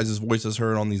make your guys' voices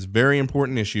heard on these very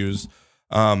important issues.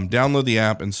 Download the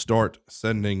app and start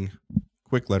sending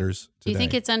quick letters today. Do you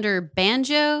think it's under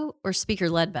Banjo or Speaker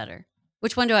Ledbetter?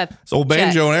 Which one do I? It's old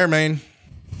Banjo and Air, man.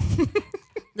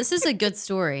 This is a good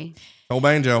story. Old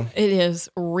Banjo. It is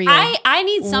real. I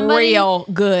need somebody real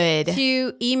good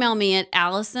to email me at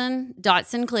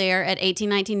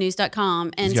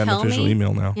allison.sinclair@1819news.com and He's got tell an official me.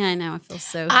 email now. Yeah, I know. I feel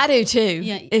so. I do too.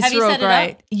 Yeah. It's Have you real set it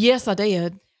great. up? Yes, I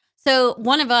did. So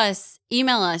one of us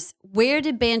email us. Where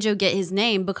did Banjo get his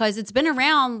name? Because it's been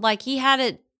around. Like he had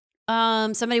it.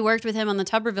 Somebody worked with him on the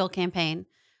Tuberville campaign,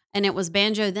 and it was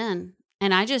Banjo then.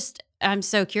 And I'm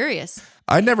so curious.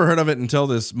 I'd never heard of it until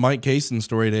this Mike Kaysen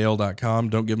story at AL.com.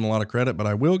 Don't give them a lot of credit, but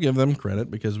I will give them credit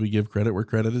because we give credit where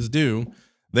credit is due.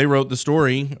 They wrote the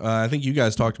story. I think you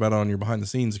guys talked about it on your behind the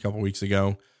scenes a couple weeks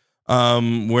ago,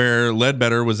 where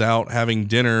Ledbetter was out having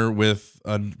dinner with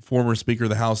a former Speaker of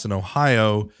the House in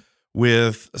Ohio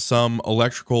with some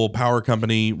electrical power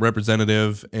company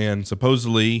representative, and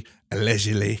supposedly,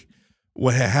 allegedly,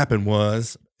 what had happened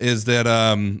is that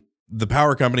the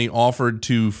power company offered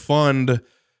to fund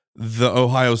the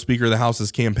Ohio Speaker of the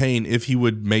House's campaign if he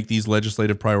would make these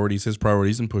legislative priorities his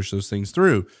priorities and push those things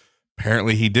through.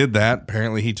 Apparently he did that.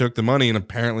 Apparently he took the money, and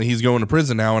apparently he's going to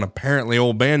prison now, and apparently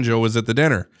old Banjo was at the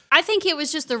dinner. I think it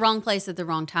was just the wrong place at the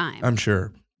wrong time. I'm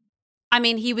sure. I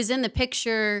mean, he was in the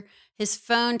picture. His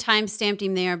phone time-stamped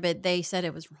him there, but they said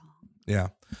it was wrong. Yeah.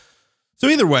 So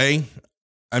either way,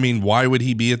 I mean, why would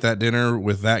he be at that dinner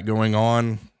with that going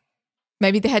on?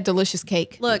 Maybe they had delicious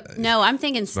cake. Look, no, I'm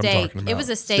thinking That's what I'm steak. talking It about. was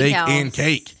a Steak steakhouse. and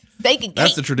cake. Steak and That's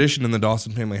cake. the tradition in the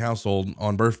Dawson family household.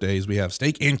 On birthdays, we have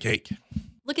steak and cake.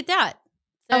 Look at that.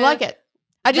 I like it.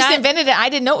 I just that- invented it. I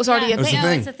didn't know it was already Yeah. a It's thing. a No,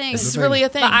 thing. it's a thing. This is a really a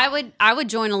thing. But I would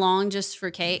join along just for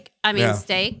cake. I mean, Yeah.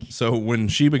 steak. So when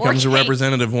she becomes a cake.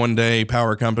 representative one day,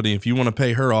 power company, if you want to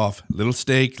pay her off, little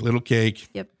steak, little cake,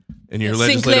 Yep. and your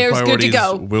Sinclair's legislative good to priorities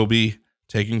go. will be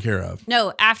taken care of.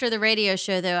 No, after the radio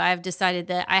show, though, I've decided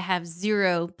that I have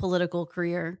zero political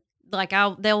career. Like,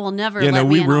 they will never Yeah, let no, me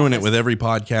we in ruin it office. with every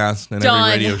podcast and Done.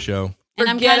 every radio show. And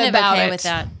I'm Forget kind of about okay it. with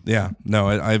that. Yeah, no,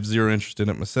 I have zero interest in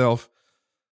it myself.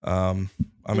 I'm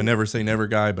a never say never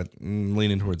guy, but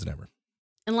leaning towards never.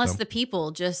 Unless So. the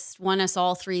people just want us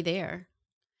all three there.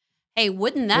 Hey,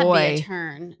 wouldn't that be Boy. a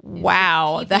turn?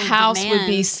 Wow. The People house would be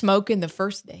demand- smoking the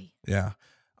first day. Yeah,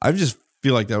 I just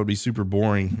feel like that would be super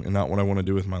boring and not what I want to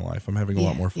do with my life. I'm having a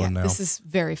lot more fun now. This is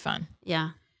very fun.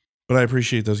 Yeah. But I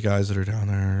appreciate those guys that are down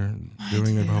there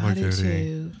doing their public duty.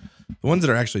 too. The ones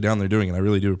that are actually down there doing it, I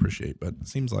really do appreciate. But it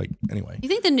seems like, anyway, You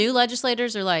think the new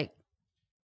legislators are like,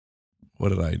 what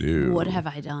did I do? what have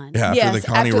I done? Yeah, after the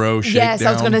Connie Rowe shakedown. Yes,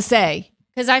 I was going to say.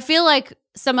 Because I feel like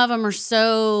some of them are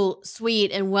so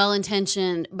sweet and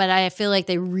well-intentioned, but I feel like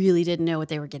they really didn't know what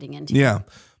they were getting into. Yeah.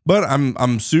 But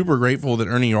I'm super grateful that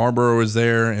Ernie Yarborough is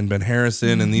there and Ben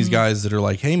Harrison and these guys that are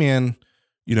like, hey, man,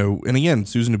 you know, and again,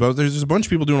 Susan DuBose, there's a bunch of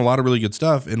people doing a lot of really good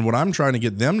stuff. And what I'm trying to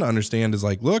get them to understand is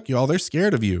like, look, y'all, they're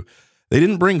scared of you. They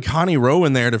didn't bring Connie Rowe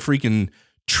in there to freaking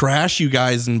trash you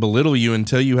guys and belittle you and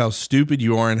tell you how stupid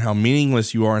you are and how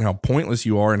meaningless you are and how pointless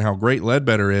you are and how great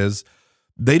Ledbetter is.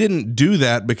 They didn't do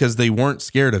that because they weren't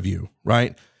scared of you,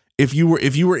 right? If you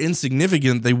were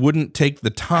insignificant, they wouldn't take the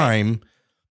time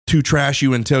to trash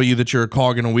you and tell you that you're a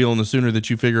cog in a wheel, and the sooner that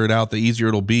you figure it out, the easier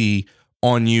it'll be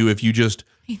on you if you just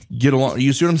get along.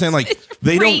 You see what I'm saying? Like,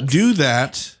 they don't do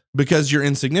that because you're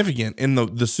insignificant. And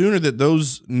the sooner that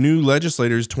those new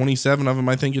legislators, 27 of them,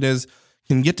 I think it is,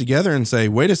 can get together and say,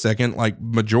 wait a second, like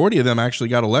majority of them actually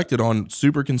got elected on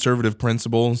super conservative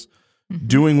principles,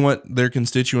 doing what their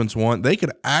constituents want. They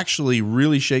could actually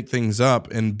really shake things up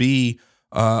and be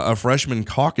a freshman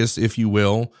caucus, if you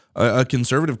will, a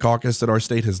conservative caucus that our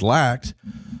state has lacked,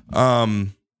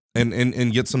 and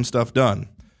get some stuff done.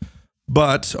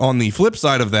 But on the flip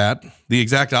side of that, the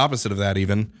exact opposite of that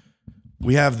even,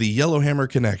 we have the Yellowhammer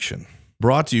Connection,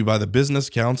 brought to you by the Business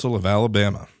Council of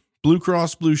Alabama, Blue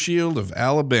Cross Blue Shield of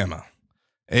Alabama,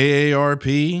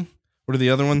 AARP, what are the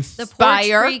other ones? The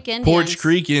Spire. Porch Creek Indians. Porch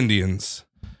Creek Indians,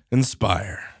 and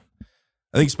Spire.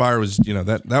 I think Spire was,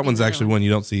 that one's actually one you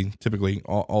don't see typically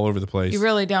all over the place. You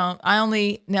really don't.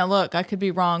 Now look, I could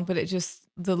be wrong, but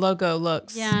the logo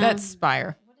looks, Yeah. that's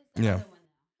Spire. Yeah.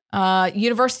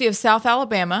 University of South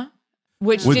Alabama,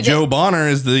 which With Joe Bonner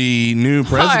as the new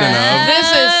president of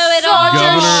This is it such all a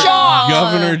just- shock.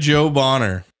 Governor Joe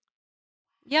Bonner.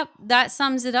 Yep, that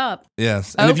sums it up.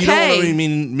 Yes. And if you don't know what Okay. we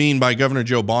mean by Governor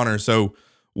Joe Bonner, so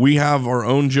We have our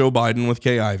own Joe Biden with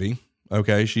Kay Ivey.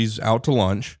 Okay, she's out to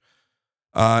lunch.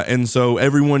 And so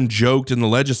everyone joked in the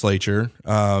legislature,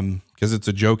 because it's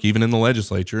a joke even in the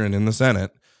legislature and in the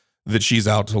Senate, that she's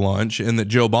out to lunch, and that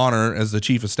Joe Bonner, as the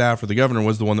chief of staff for the governor,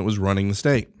 was the one that was running the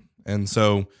state. And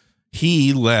so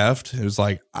he left. It was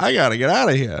like, I got to get out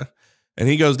of here. And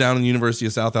he goes down to the University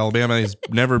of South Alabama. He's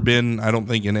never been, I don't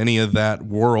think, in any of that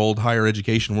world, higher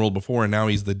education world before. And now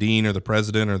he's the dean or the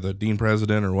president or the dean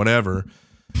president or whatever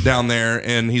down there.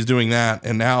 And he's doing that.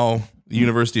 And now the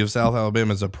University of South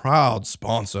Alabama is a proud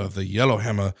sponsor of the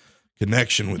Yellowhammer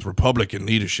connection with Republican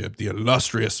leadership, the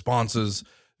illustrious sponsors,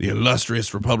 the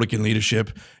illustrious Republican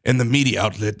leadership, and the media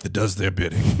outlet that does their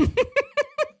bidding.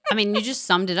 I mean, you just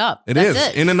summed it up. That's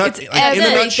it. In a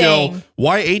nutshell,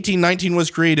 why 1819 was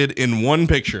created in one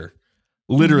picture.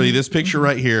 Literally, this picture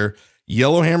right here,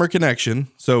 Yellowhammer connection.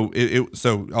 So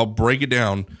so I'll break it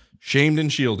down. Shamed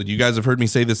and shielded. You guys have heard me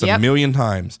say this a million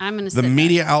times. I'm going to say the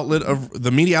media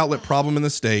outlet problem in the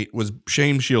state was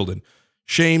shamed, shielded.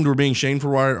 Shamed, we're being shamed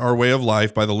for our way of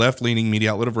life by the left-leaning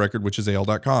media outlet of record, which is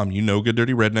AL.com. You know, good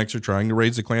dirty rednecks are trying to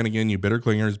raise the Klan again. You bitter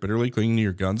clingers, bitterly clinging to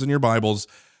your guns and your Bibles.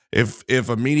 If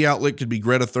a media outlet could be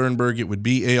Greta Thunberg, it would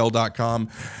be AL.com.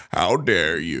 How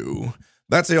dare you?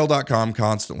 That's AL.com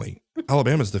constantly.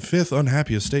 Alabama's the 5th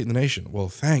unhappiest state in the nation. Well,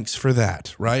 thanks for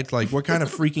that, right? Like, what kind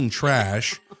of freaking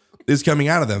trash is coming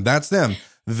out of them? That's them.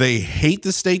 They hate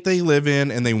the state they live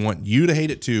in, and they want you to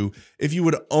hate it too. If you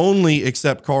would only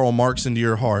accept Karl Marx into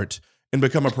your heart and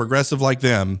become a progressive like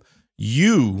them,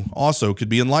 you also could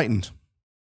be enlightened.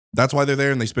 That's why they're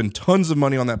there, and they spend tons of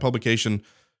money on that publication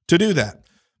to do that.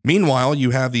 Meanwhile,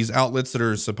 you have these outlets that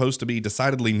are supposed to be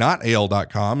decidedly not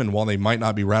AL.com, and while they might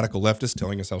not be radical leftists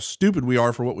telling us how stupid we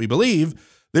are for what we believe,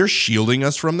 they're shielding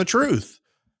us from the truth.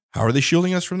 How are they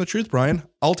shielding us from the truth, Brian?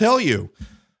 I'll tell you.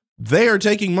 They are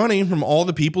taking money from all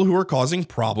the people who are causing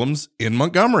problems in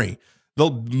Montgomery. The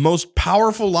most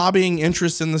powerful lobbying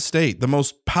interests in the state, the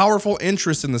most powerful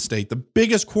interests in the state, the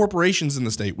biggest corporations in the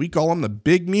state, we call them the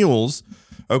big mules,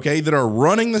 okay, that are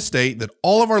running the state, that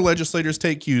all of our legislators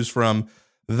take cues from.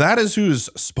 That is who's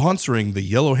sponsoring the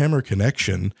Yellowhammer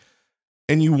connection.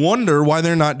 And you wonder why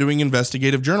they're not doing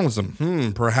investigative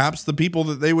journalism. Perhaps the people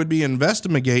that they would be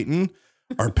investigating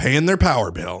are paying their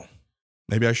power bill.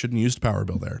 Maybe I shouldn't use power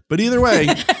bill there. But either way,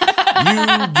 you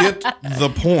get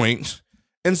the point.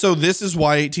 And so this is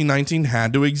why 1819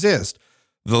 had to exist.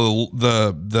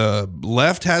 The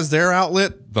left has their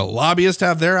outlet, the lobbyists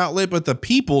have their outlet, but the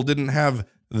people didn't have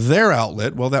their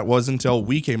outlet. Well, that was until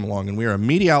we came along, and we are a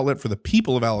media outlet for the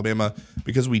people of Alabama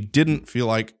because we didn't feel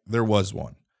like there was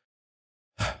one.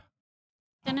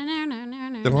 Old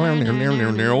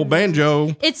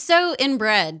banjo. It's so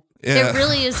inbred. Yeah. It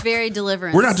really is very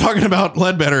Deliverance. We're not talking about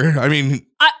Ledbetter. I mean,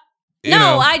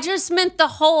 I just meant the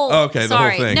whole. Okay, the whole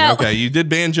thing. No. Okay, you did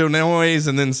banjo noise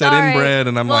and then said inbred,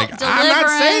 and I'm like, I'm not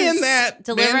saying that.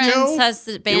 Deliverance banjo. Has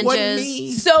the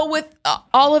banjos. So with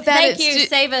all of that, thank you.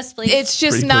 Save us, please. It's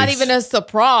just not even a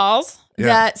surprise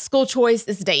that school choice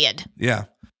is dead. Yeah.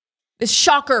 It's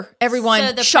shocker, everyone.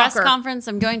 So the press conference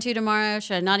I'm going to tomorrow,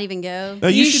 should I not even go? No,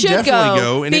 you should definitely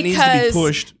go, and it needs to be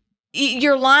pushed.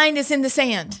 Your line is in the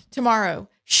sand tomorrow.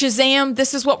 Shazam,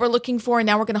 this is what we're looking for, and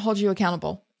now we're going to hold you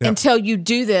accountable until you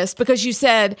do this, because you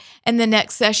said in the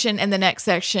next session and the next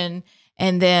section,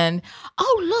 and then,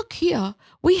 oh, look here,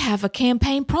 we have a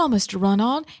campaign promise to run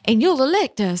on, and you'll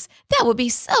elect us. That would be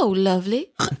so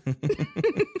lovely.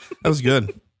 That was good.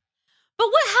 But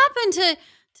what happened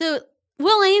to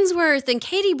Will Ainsworth and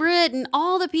Katie Britt and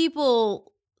all the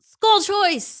people? School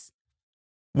choice.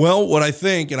 Well, what I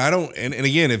think, and I don't, and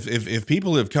again, if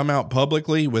people have come out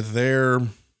publicly with their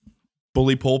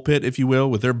bully pulpit, if you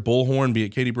will, with their bullhorn, be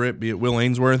it Katie Britt, be it Will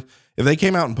Ainsworth, if they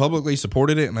came out and publicly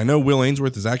supported it, and I know Will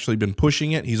Ainsworth has actually been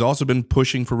pushing it, he's also been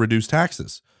pushing for reduced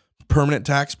taxes, permanent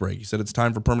tax break. He said it's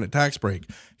time for permanent tax break.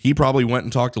 He probably went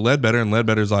and talked to Ledbetter, and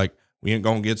Ledbetter's like, we ain't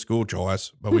gonna get school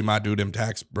choice, but we might do them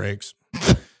tax breaks.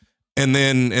 And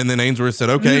then Ainsworth said,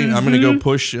 "Okay, I'm going to go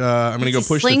push. I'm going to go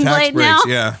push the tax breaks." Now?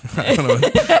 Yeah, I don't know.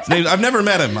 His name, I've never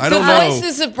met him. I don't know. The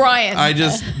voices of Brian. I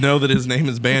just know that his name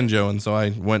is Banjo, and so I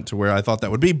went to where I thought that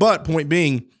would be. But point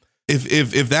being,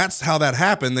 if that's how that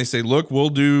happened, they say, "Look, we'll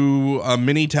do a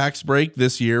mini tax break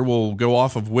this year. We'll go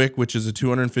off of WIC, which is a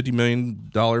 $250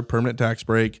 million permanent tax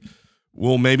break.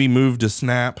 We'll maybe move to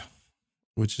SNAP,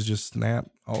 which is just SNAP.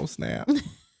 Oh, SNAP."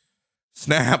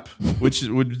 SNAP, which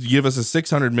would give us a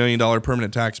 $600 million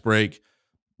permanent tax break.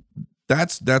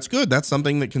 That's good. That's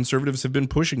something that conservatives have been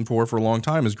pushing for a long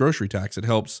time, is grocery tax. It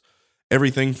helps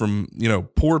everything from,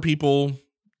 poor people,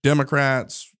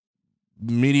 Democrats,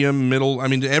 medium, middle, I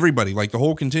mean, to everybody, like the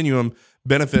whole continuum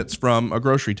benefits from a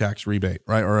grocery tax rebate,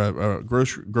 right? Or a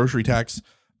grocery tax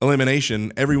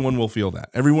elimination. Everyone will feel that.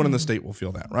 Everyone in the state will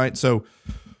feel that, right? So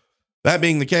that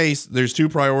being the case, there's two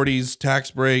priorities: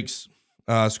 tax breaks,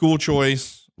 school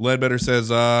choice. Ledbetter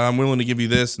says, I'm willing to give you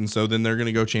this. And so then they're going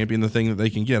to go champion the thing that they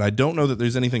can get. I don't know that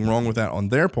there's anything wrong with that on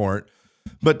their part.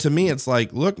 But to me, it's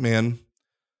like, look, man,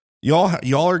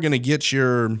 y'all are going to get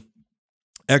your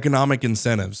economic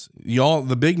incentives.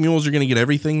 The big mules are going to get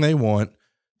everything they want.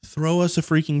 Throw us a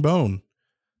freaking bone.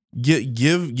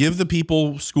 Give the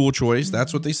people school choice.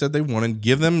 That's what they said they wanted.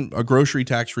 Give them a grocery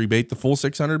tax rebate, the full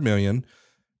 $600 million.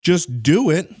 Just do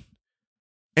it,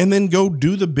 and then go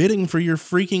do the bidding for your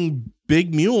freaking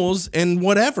big mules and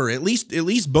whatever. At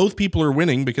least both people are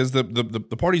winning, because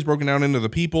the party's broken down into the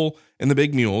people and the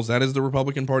big mules. That is the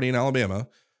Republican Party in Alabama.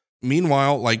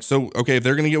 Meanwhile, if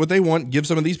they're going to get what they want, give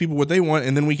some of these people what they want,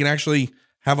 and then we can actually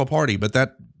have a party. But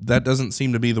that doesn't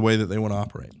seem to be the way that they want to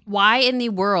operate. Why in the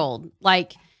world?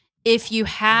 If you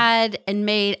had and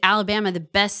made Alabama the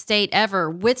best state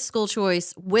ever with school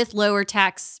choice, with lower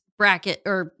tax bracket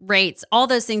or rates, all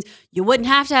those things, you wouldn't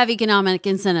have to have economic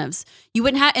incentives. You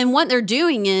wouldn't have, and what they're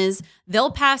doing is they'll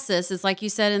pass this, it's like you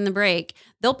said in the break,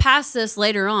 they'll pass this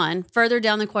later on, further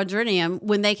down the quadrennium,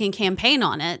 when they can campaign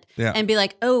on it and be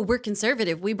like, oh, we're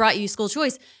conservative. We brought you school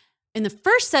choice. In the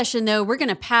first session, though, we're going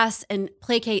to pass and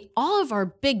placate all of our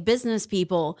big business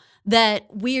people that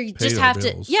we just have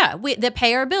to, that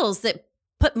pay our bills, that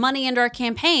put money into our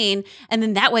campaign. And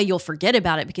then that way you'll forget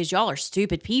about it, because y'all are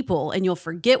stupid people and you'll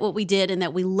forget what we did and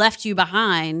that we left you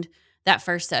behind that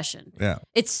first session. Yeah.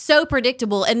 It's so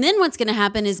predictable. And then what's going to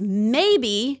happen is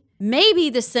maybe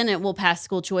the Senate will pass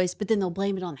school choice, but then they'll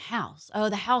blame it on the House. Oh,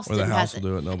 the House didn't pass it.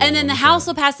 And then the House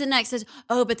will pass it next. Says,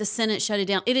 oh, but the Senate shut it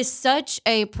down. It is such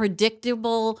a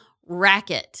predictable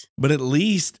racket. But at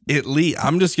least,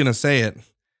 I'm just going to say it.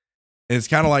 It's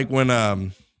kind of like when,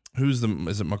 is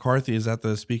it McCarthy? Is that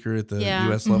the speaker at the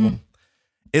U.S. level?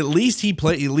 At least he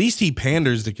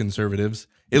panders to conservatives.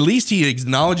 At least he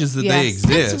acknowledges that they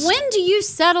exist. Since when do you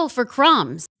settle for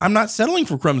crumbs? I'm not settling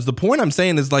for crumbs. The point I'm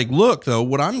saying is, look, though,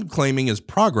 what I'm claiming is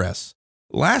progress.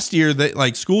 Last year,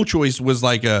 school choice was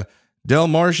like a Del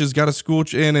Marsh has got a school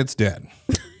and it's dead.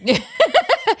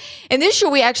 And this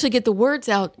year we actually get the words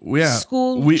out. Yeah,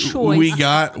 school choice. We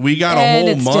got a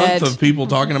whole month of people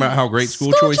talking about how great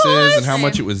school choice is and how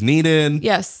much it was needed.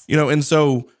 Yes, and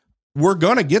so we're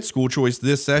gonna get school choice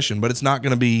this session, but it's not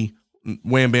gonna be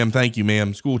wham bam thank you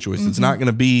ma'am school choice. It's not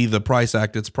gonna be the Price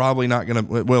Act. It's probably not gonna.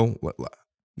 Well,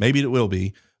 maybe it will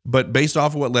be. But based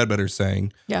off of what Ledbetter's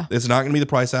saying, it's not going to be the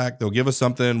Price Act. They'll give us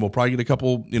something. We'll probably get a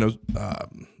couple,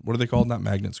 what are they called? Not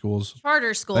magnet schools.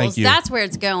 Charter schools. That's where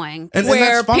it's going. And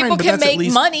where people can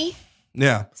make money.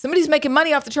 Yeah. Somebody's making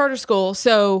money off the charter school.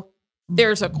 So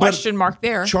there's a question mark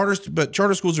there. But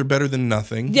charter schools are better than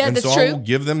nothing. Yeah, that's true. I will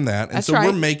give them that. And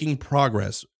we're making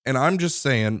progress. And I'm just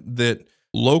saying that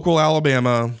local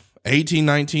Alabama,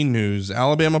 1819 News,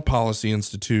 Alabama Policy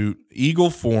Institute, Eagle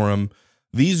Forum,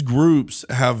 these groups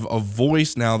have a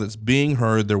voice now that's being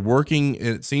heard. They're working,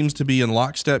 it seems to be in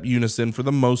lockstep unison for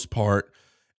the most part,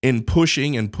 in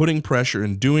pushing and putting pressure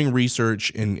and doing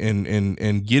research and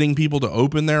getting people to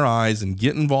open their eyes and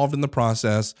get involved in the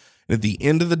process. And at the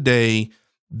end of the day,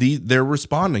 they're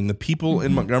responding. The people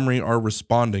in Montgomery are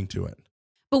responding to it.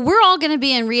 But we're all going to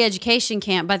be in re-education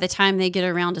camp by the time they get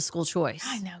around to school choice.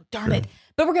 I know, darn it.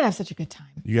 But we're going to have such a good time.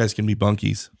 You guys can be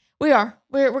bunkies. We are.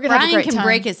 We're going to have a great time. Brian can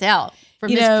break us out from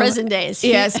his prison days.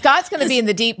 Yeah, Scott's going to be in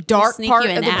the deep, dark part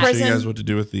of the prison. I'll show you guys what to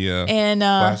do with the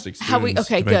plastic spoons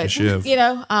to make a shiv.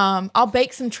 I'll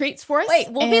bake some treats for us.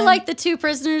 Wait, we'll be like the two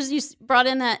prisoners you brought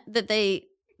in that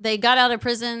they got out of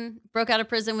prison, broke out of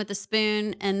prison with a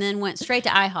spoon, and then went straight to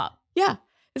IHOP. Yeah.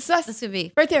 It's us. This would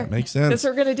be right there. Makes sense. That's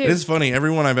what we're going to do. It's funny.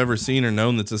 Everyone I've ever seen or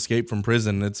known that's escaped from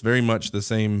prison, it's very much the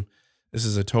same. This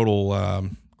is a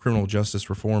total criminal justice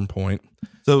reform point.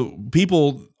 So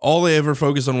people, all they ever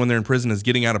focus on when they're in prison is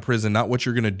getting out of prison, not what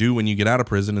you're going to do when you get out of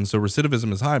prison. And so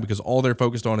recidivism is high because all they're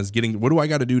focused on is what do I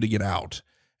got to do to get out?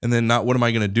 And then not what am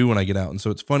I going to do when I get out? And so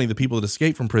it's funny, the people that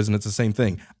escape from prison, it's the same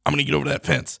thing. I'm going to get over that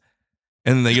fence.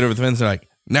 And then they get over the fence and they're like,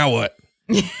 now what?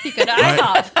 You go to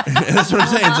IHOP. That's what I'm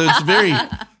saying. So it's very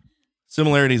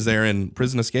similarities there in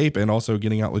prison escape and also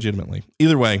getting out legitimately.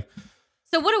 Either way.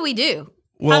 So what do we do?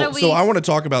 Well, so I want to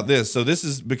talk about this. So this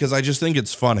is because I just think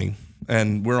it's funny,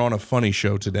 and we're on a funny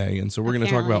show today, and so we're going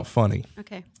to talk about funny.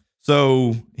 Okay.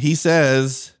 So he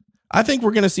says, I think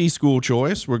we're going to see school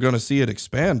choice. We're going to see it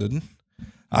expanded.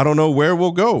 I don't know where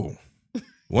we'll go.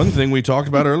 One thing we talked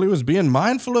about earlier was being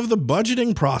mindful of the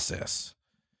budgeting process.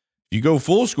 If you go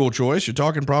full school choice, you're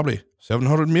talking probably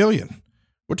 $700 million.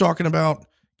 We're talking about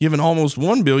giving almost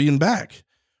 $1 billion back.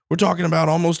 We're talking about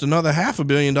almost another $500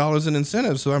 million in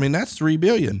incentives. So, I mean, that's $3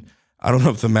 billion. I don't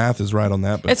know if the math is right on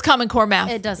that, but It's Common Core math.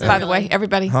 It doesn't By the really. way,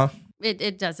 everybody. huh?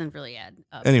 It doesn't really add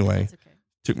up. Anyway. It's okay.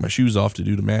 Took my shoes off to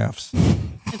do the maths.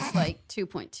 It's like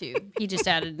 2.2. He just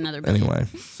added another billion. Anyway,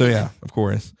 so yeah, of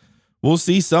course. We'll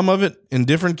see some of it in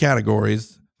different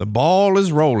categories. The ball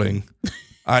is rolling.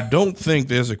 I don't think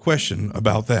there's a question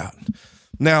about that.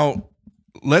 Now,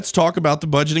 let's talk about the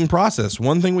budgeting process.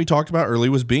 One thing we talked about earlier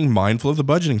was being mindful of the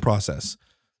budgeting process.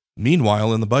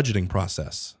 Meanwhile, in the budgeting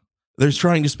process, there's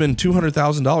trying to spend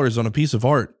 $200,000 on a piece of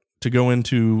art to go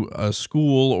into a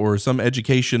school or some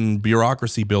education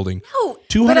bureaucracy building. No,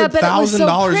 $200,000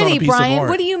 on a piece Brian. of art.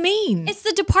 What do you mean? It's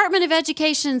the Department of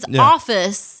Education's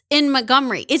office in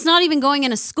Montgomery. It's not even going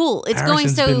in a school. It's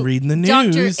Harrison's going so been reading the Dr.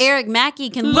 news. Eric Mackey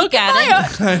can look at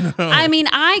it. I know. I mean,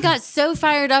 I got so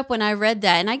fired up when I read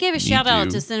that. And I gave a shout out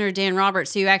too. to Senator Dan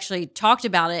Roberts, who actually talked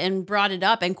about it and brought it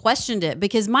up and questioned it.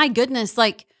 Because my goodness,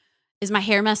 like, is my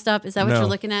hair messed up? Is that what No. you're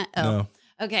looking at? Oh, No.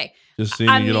 okay. Just seeing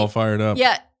I you get mean, all fired up.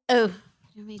 Yeah. Oh,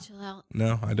 let me chill out.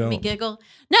 No, I Let me don't. giggle.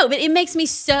 No, but it makes me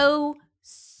so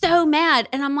mad.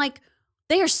 And I'm like,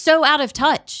 they are so out of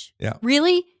touch. Yeah.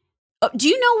 Really? Do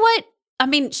you know what? I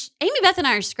mean, Amy Beth and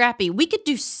I are scrappy. We could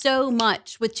do so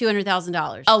much with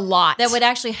 $200,000 A lot. that would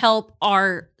actually help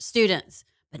our students.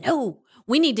 But no,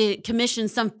 we need to commission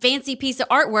some fancy piece of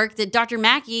artwork that Dr.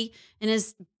 Mackey and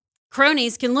his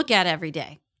cronies can look at every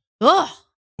day. Ugh.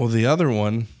 Well, the other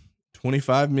one,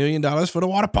 $25 million for the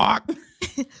water park.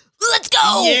 Let's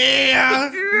go.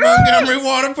 Yeah. Montgomery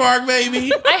Water Park,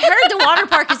 baby. I heard the water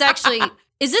park is actually,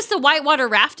 is this the whitewater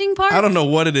rafting park? I don't know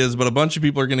what it is, but a bunch of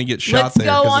people are going to get shot Let's there.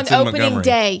 go 'cause on it's in opening Montgomery.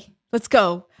 day. Let's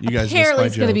go. You guys missed Apparently, my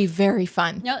it's going to joke. be very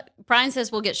fun. No, Brian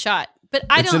says we'll get shot. But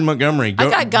I It's don't. in Montgomery. I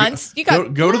got guns. You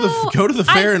got go to No, the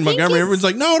I fair in think Montgomery. it's- Everyone's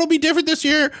like, no, it'll be different this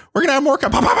year. We're gonna have more.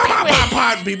 Pop, pop, pop, pop, pop,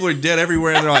 pop. People are dead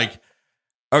everywhere, and they're like,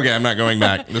 okay, I'm not going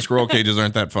back. The squirrel cages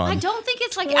aren't that I fun. don't think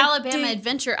it's like 20. Alabama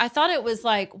Adventure. I thought it was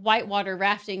like whitewater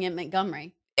rafting in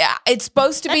Montgomery. Yeah, it's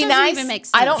supposed to That be doesn't nice. even make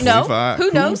I don't sense. know. 25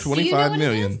 Who knows? Do you know 25 what it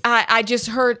million. is? I just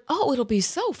heard, oh, it'll be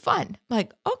so fun.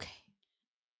 Like, okay.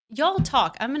 Y'all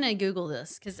talk. I'm gonna Google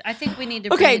this because I think we need to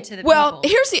bring Okay, it to the well, people.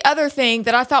 here's the other thing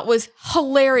that I thought was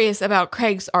hilarious about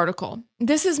Craig's article.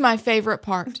 This is my favorite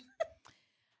part.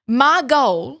 my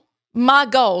goal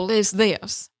is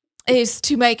this, is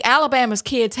to make Alabama's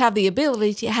kids have the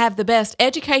ability to have the best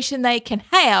education they can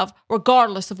have,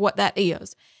 regardless of what that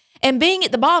is. And being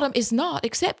at the bottom is not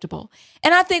acceptable.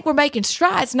 And I think we're making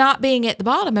strides not being at the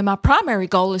bottom. And my primary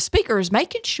goal as speaker is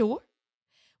making sure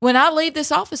when I leave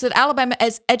this office that Alabama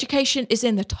as education is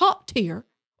in the top tier,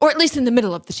 or at least in the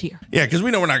middle of the tier. Yeah, because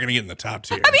we know we're not going to get in the top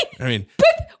tier. I mean, But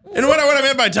and what I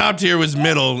meant by top tier was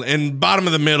middle and bottom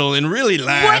of the middle and really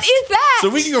last. what is that? So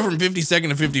we can go from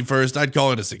 52nd to 51st. I'd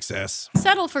call it a success.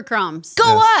 Settle for crumbs. Go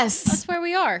Yes. That's us. where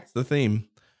we are. The theme.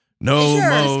 No Sure,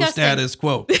 mo disgusting. status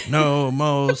quo. No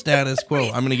mo status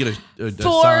quo. I'm going to get a For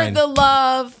sign. the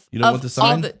love You don't of want the all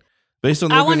sign? the, Based on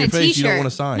the I look on want your a face, you T-shirt. don't want a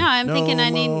sign. No, I'm thinking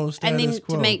I mo need status to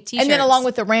quo. make T-shirts. and then along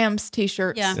with the Rams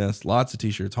t-shirts. Yeah. Yes, lots of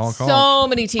T-shirts. Honk, honk. So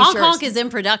many t-shirts. Honk Honk is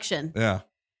in production. Yeah.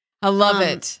 I love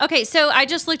it. Okay, so I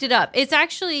just looked it up. It's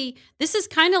actually, this is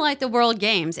kind of like the World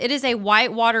Games. It is a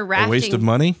whitewater rafting. A waste of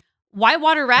money?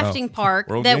 Whitewater rafting park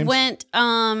World that Games? went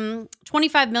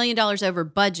 $25 million over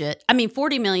budget. I mean,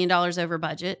 $40 million over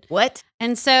budget. What?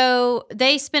 And so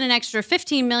they spent an extra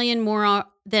 $15 million more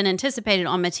than anticipated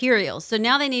on materials. So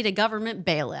now they need a government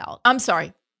bailout. I'm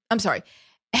sorry.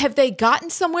 Have they gotten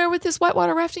somewhere with this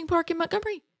whitewater rafting park in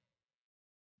Montgomery?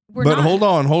 We're But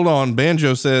not. hold on.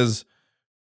 Banjo says,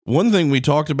 one thing we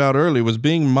talked about earlier was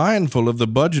being mindful of the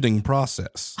budgeting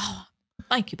process. Oh,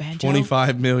 thank you, Banjo.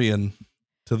 $25 million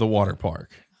to the water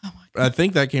park. Oh my I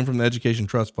think that came from the Education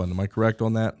Trust Fund. Am I correct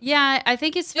on that? Yeah, I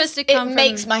think it's supposed to It come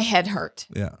makes from, my head hurt,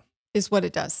 Yeah. is what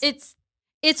it does.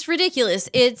 It's ridiculous.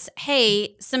 It's,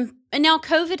 hey, and now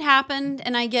COVID happened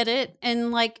and I get it.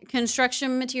 And like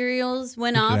construction materials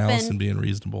went Look up at Allison and being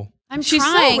reasonable. I'm She's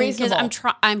so trying because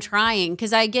reasonable. I'm trying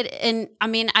because I get it. And I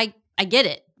mean, I get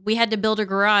it. We had to build a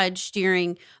garage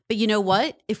during, but you know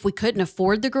what? If we couldn't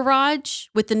afford the garage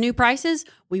with the new prices,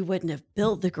 we wouldn't have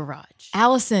built the garage.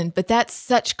 Allison, but that's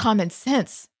such common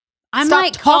sense. I Stop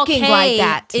might call talking Kay like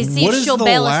that. and see What if is she'll the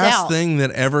bail us last out. thing that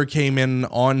ever came in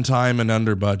on time and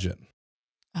under budget?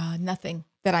 Nothing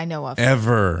that I know of.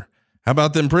 Ever. How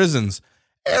about them prisons?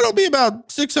 It'll be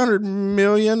about 600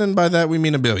 million, and by that we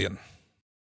mean $1 billion.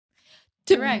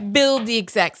 To Correct. build the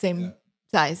exact same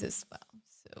size as well.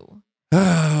 So,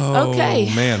 Oh,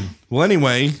 Okay. man. Well,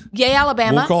 anyway, yay,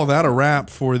 Alabama. we'll call that a wrap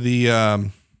for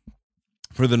the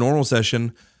normal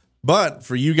session. But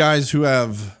for you guys who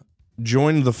have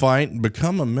joined the fight and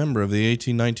become a member of the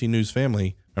 1819 News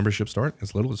family, membership start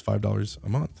as little as $5 a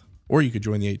month. Or you could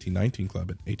join the 1819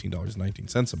 Club at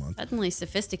 $18.19 a month. Suddenly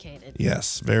sophisticated.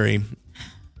 Yes, very.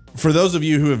 For those of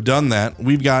you who have done that,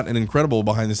 we've got an incredible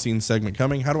behind the scenes segment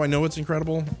coming. How do I know it's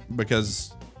incredible?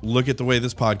 Because look at the way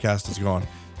this podcast has gone.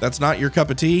 That's not your cup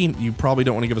of tea. You probably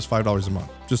don't want to give us $5 a month.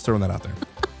 Just throwing that out there.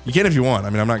 You can if you want. I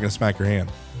mean, I'm not going to smack your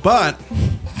hand. But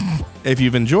if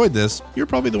you've enjoyed this, you're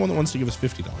probably the one that wants to give us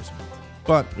 $50 a month.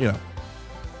 But,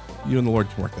 you and the Lord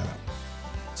can work that out.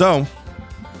 So,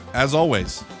 as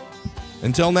always,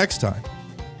 until next time,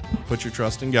 put your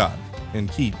trust in God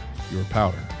and keep your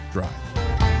powder dry.